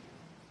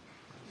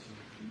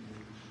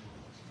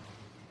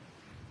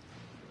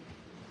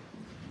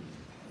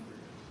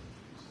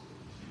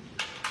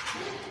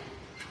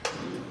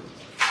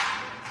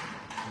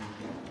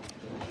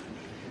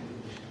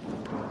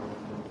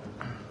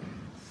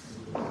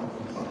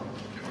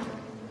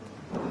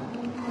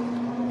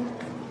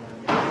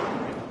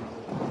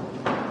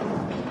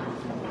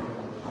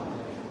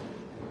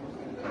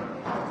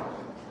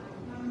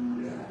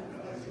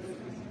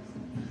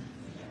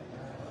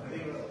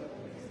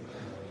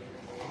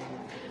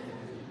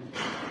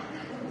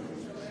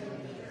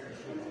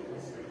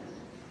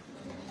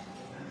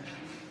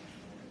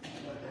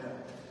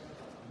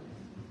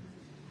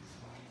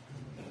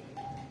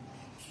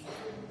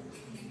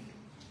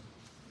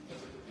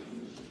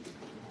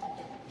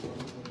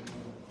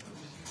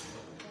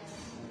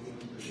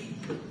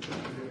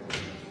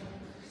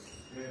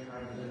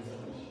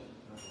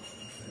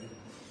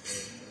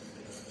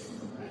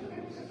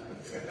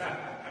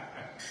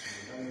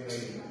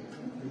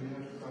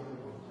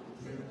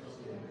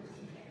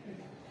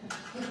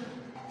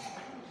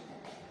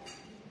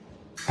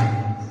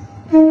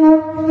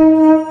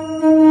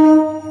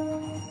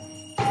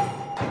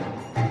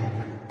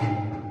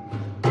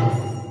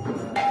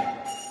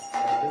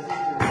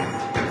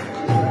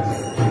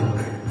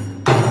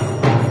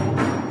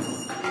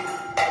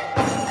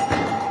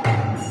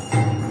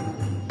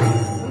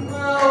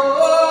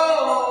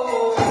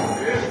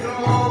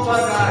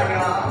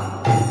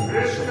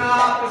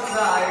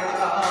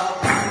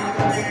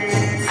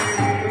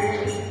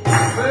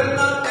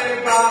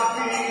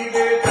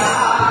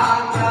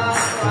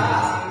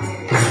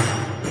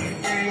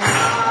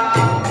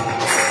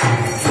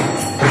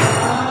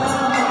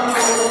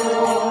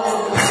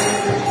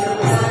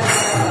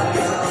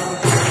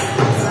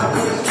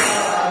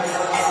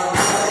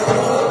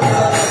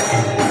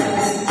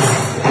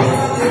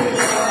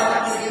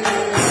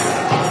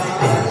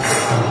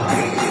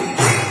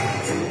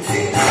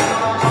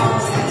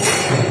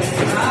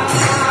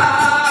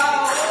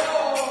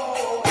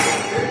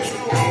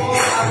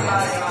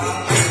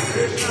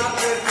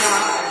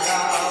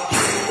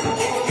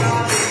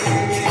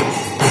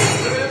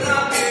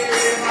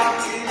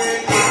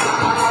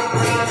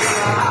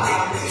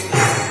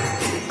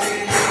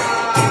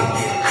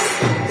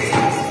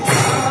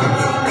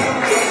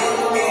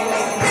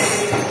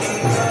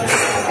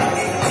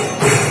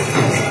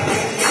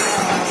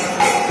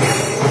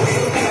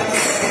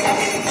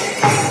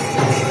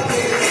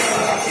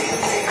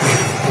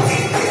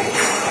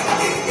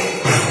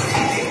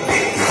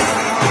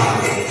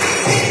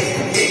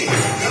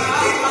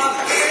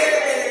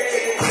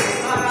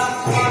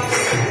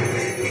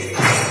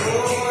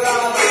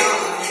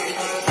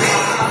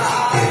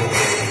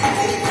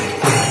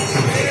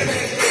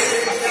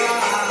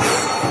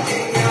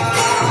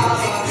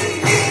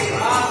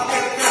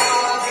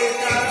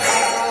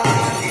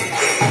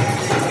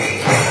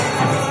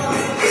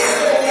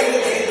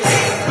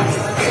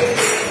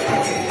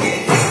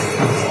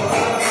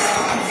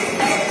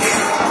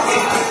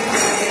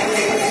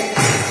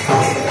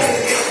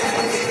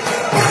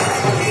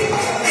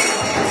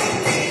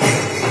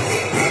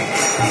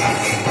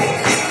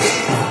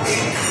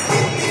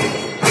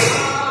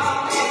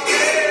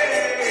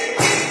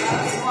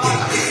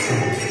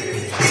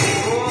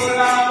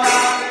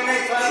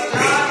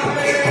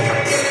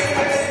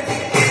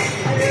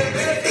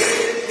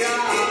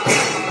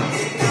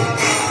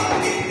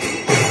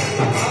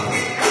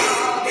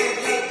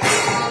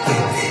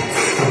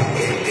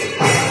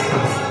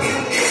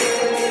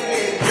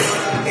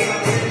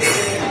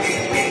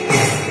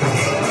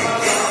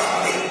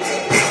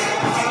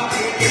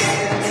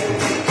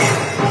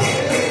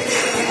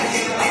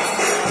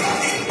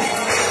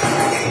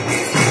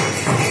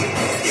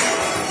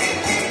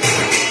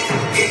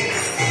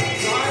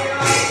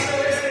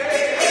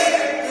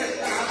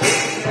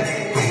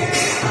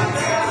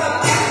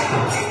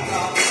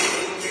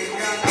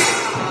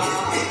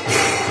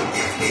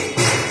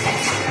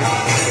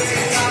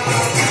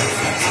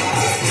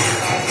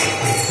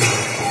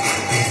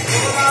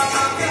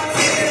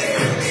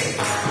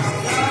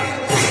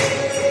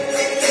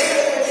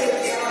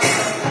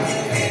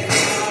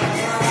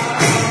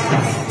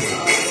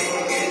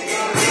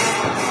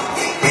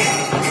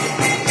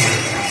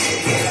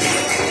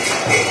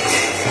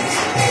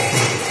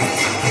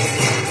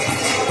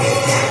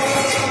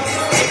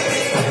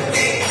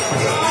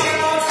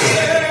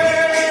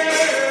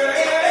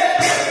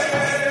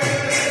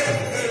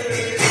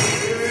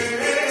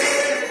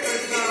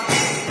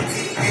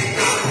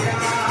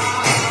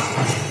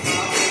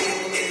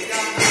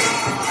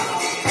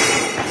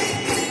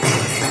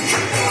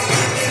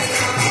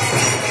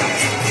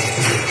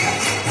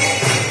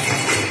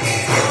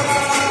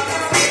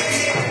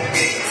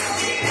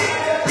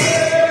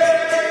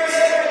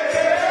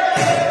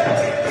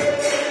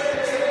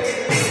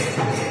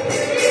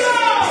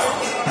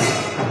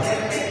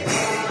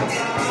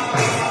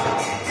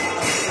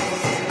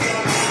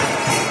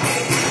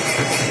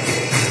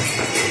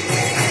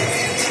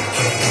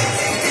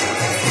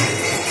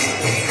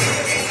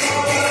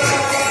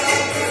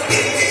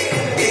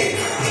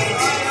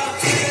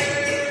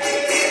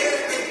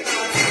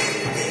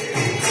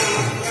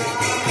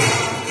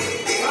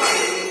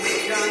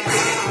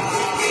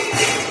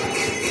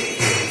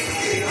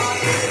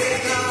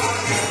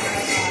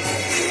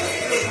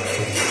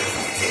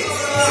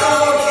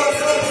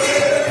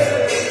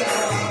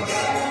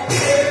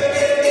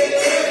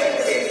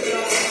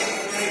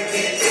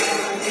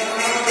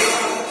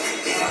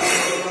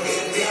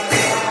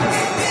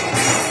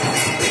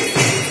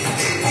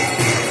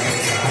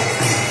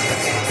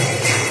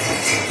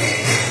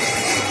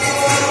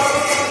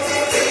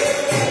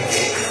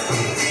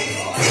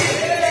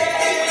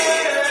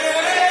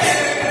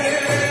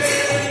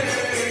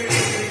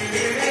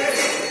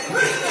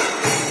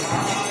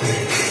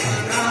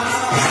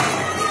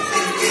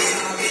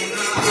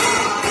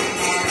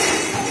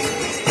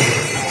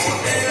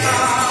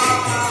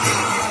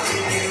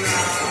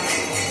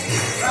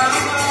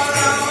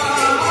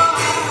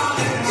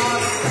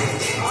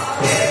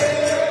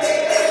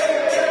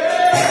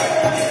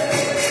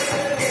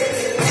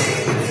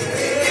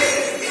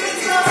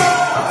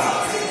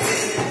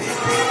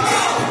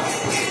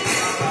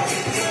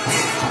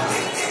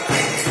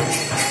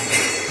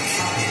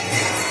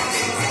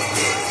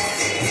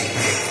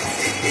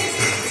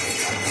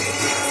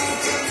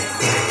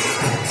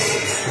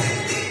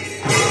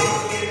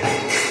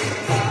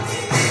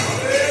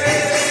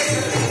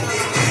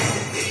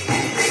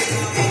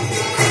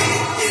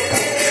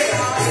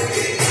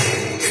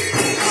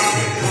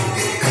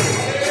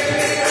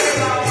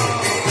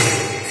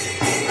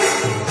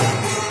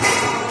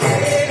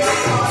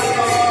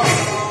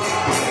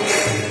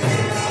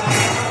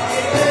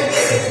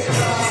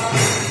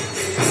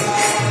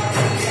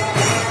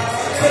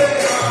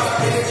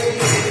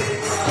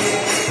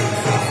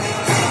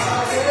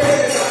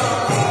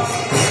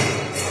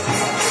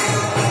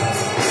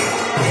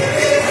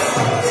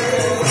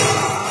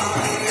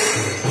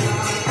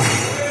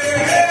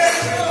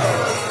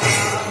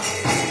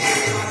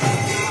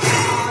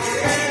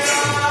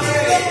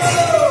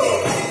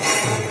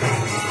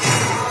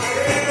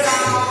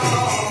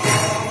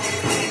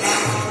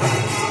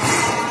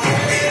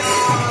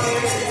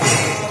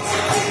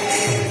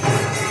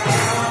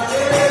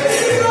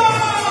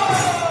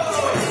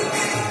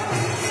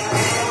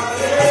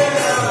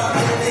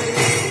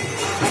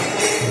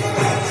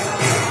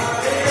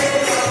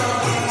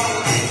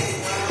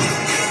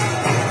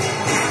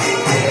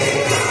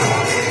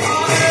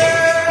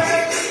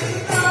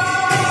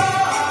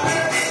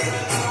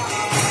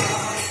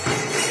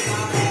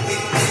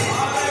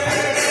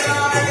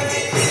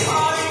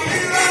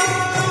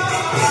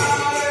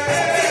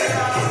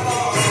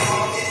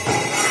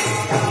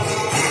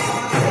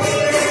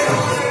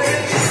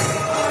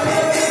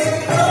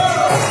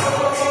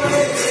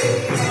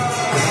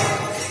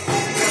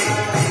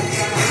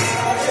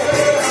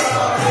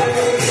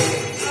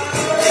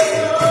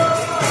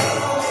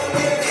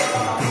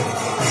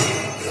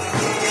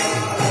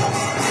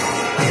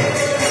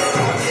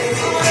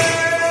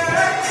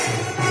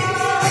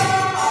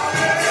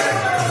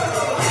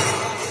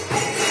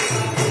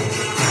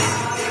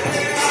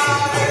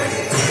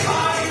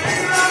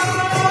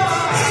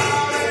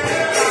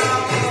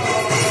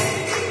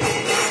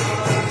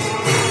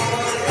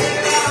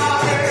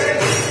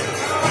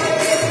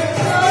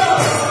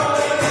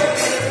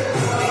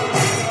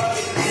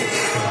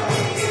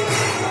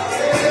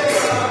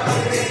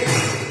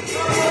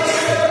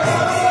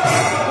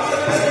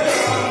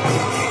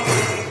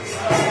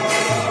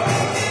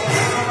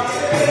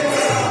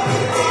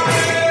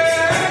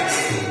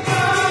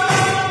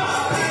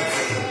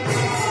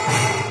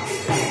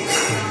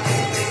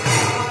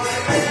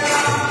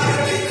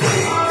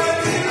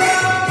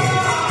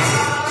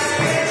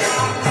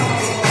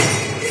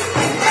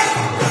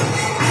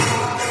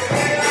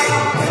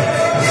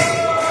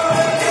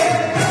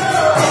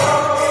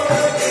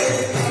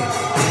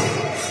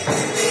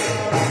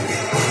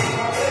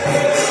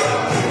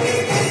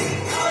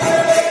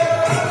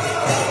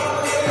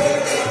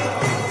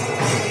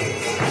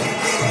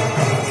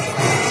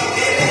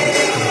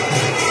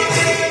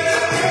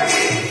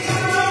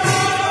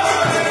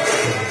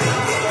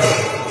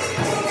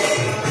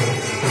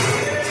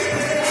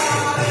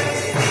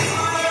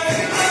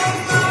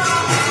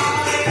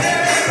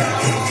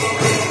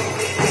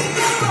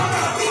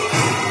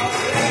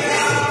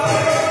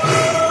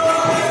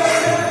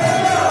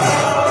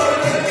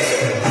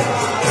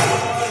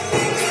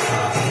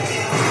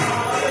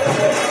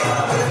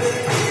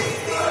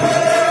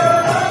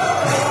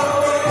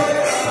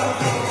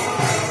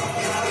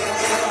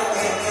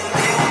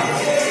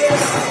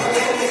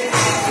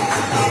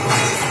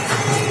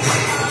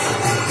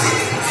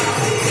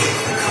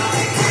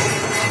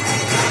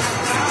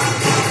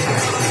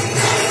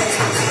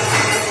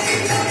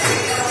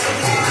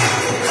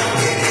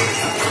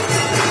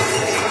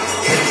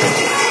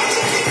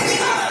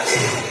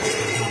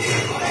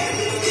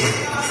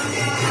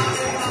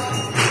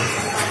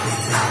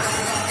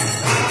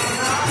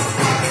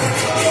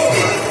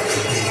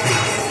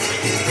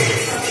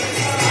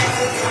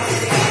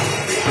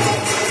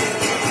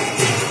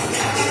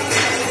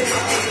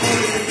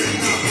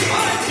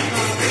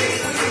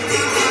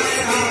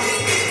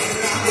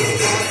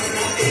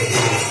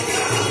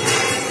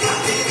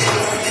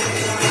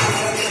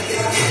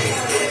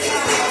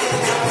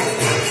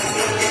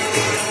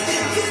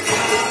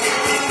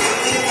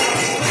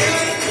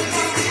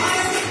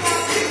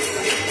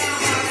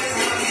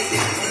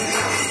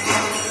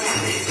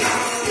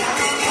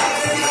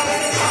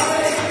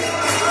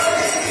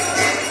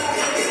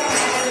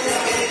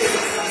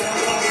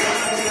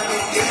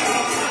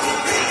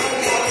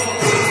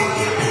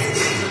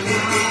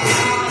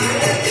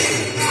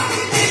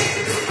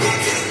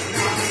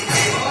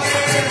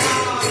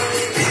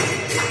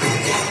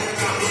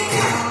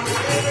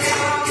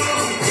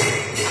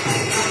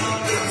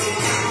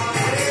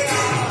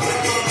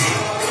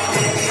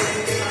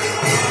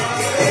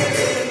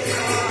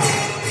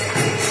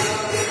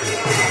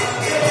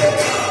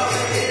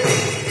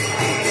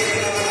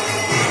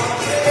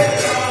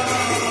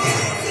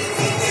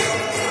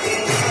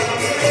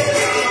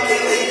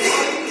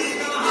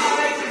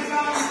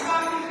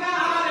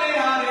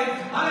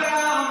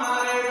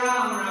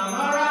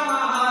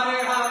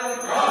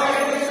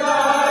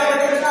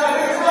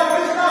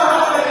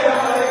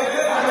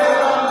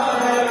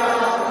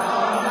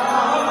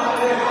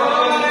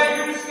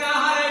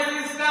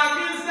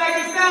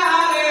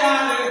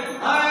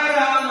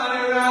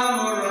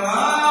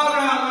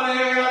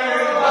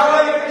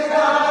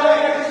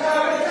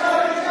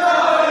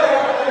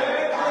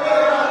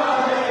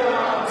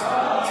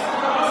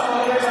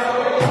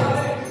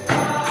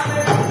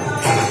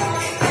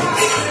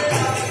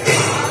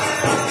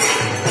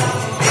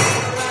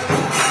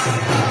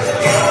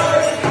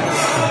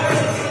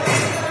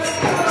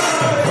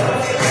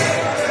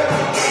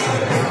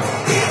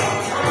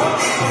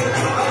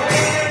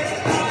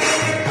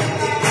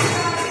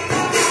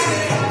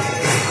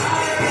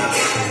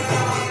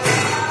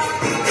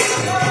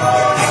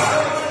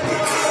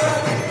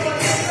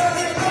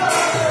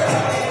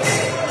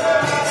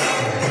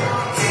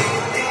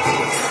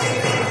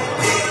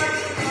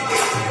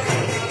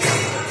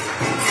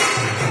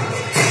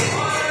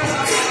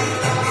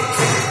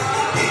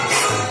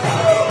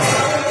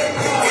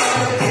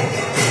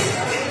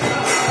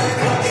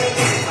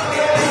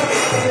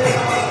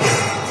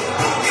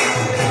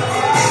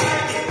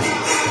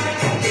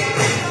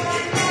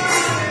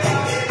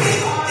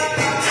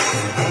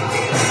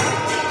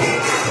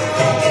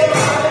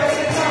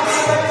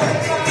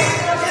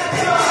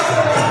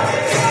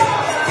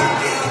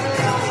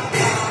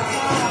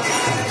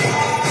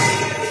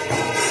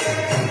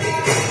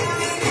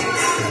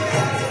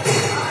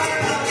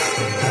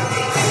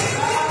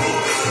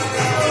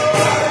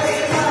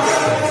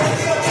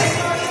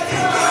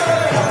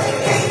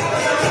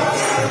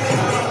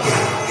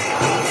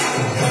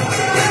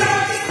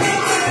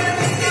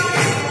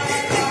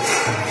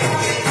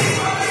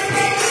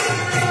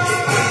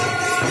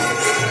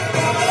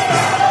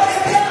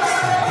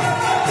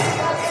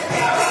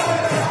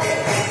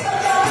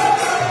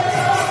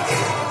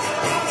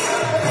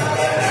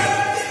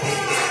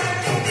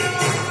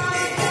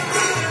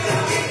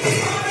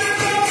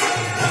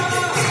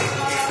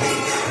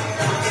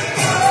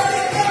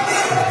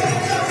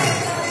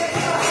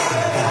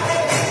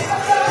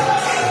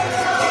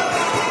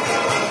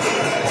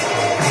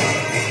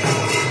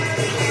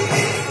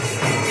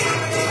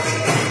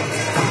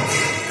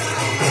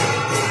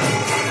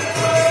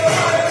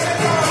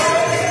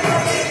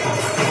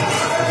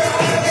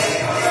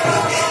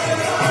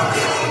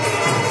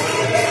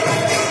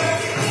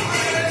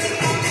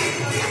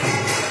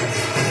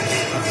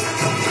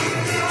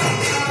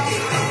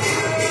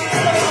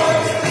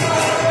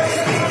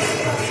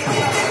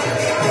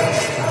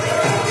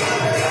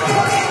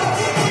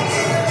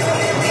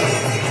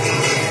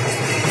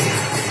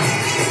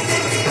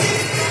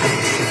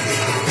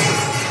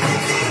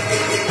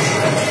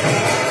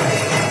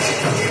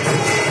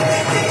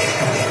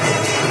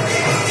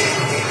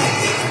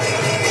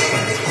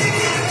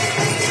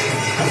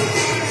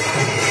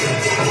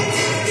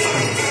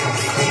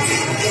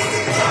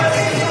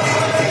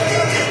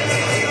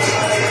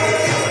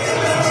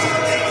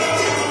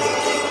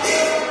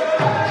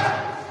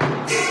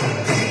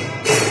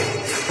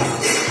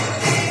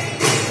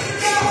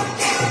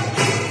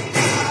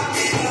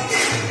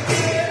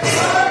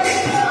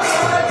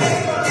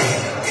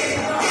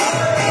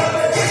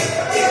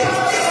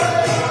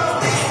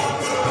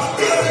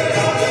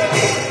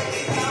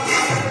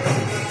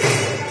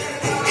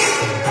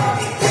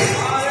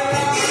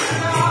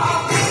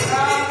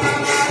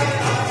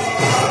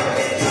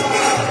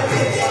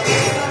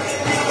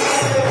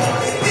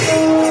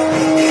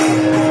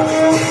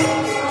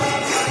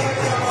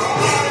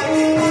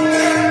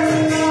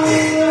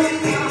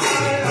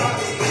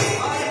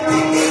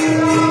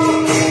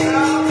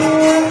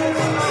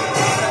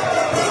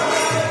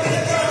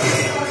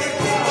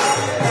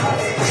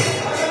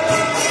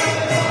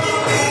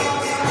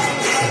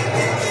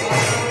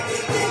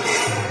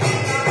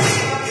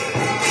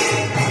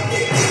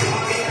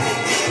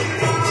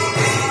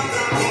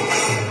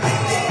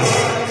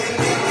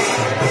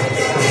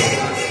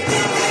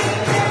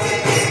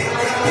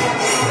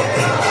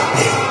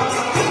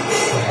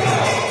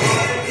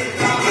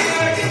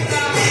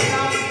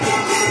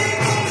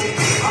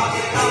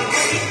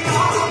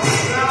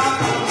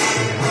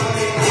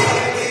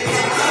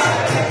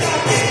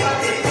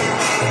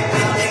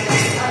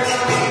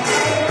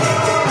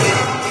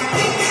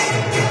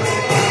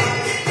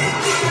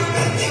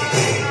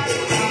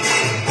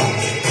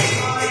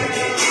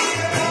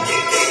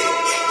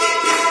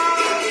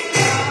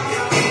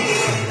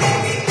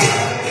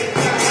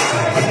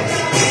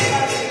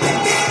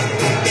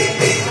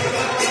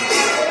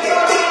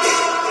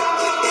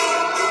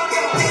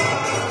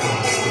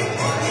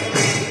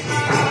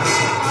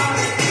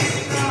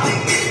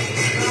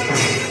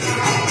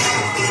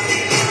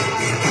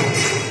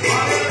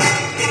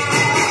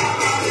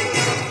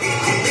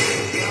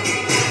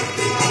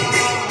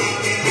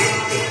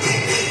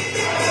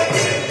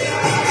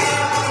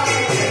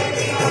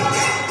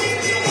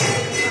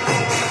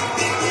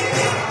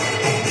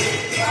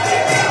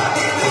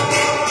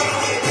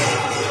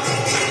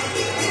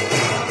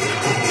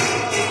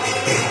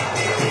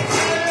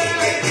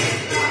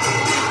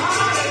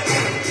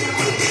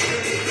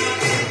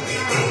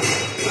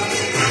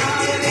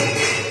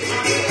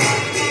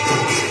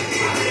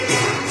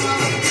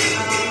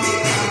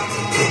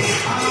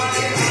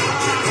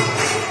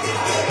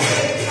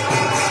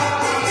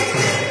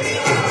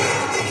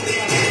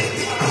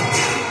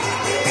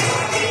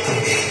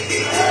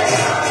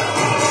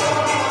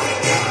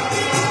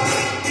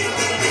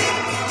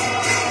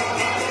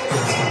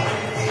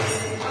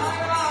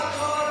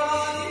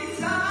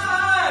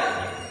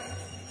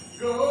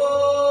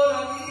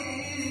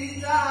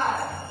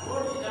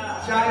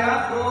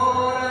 Hare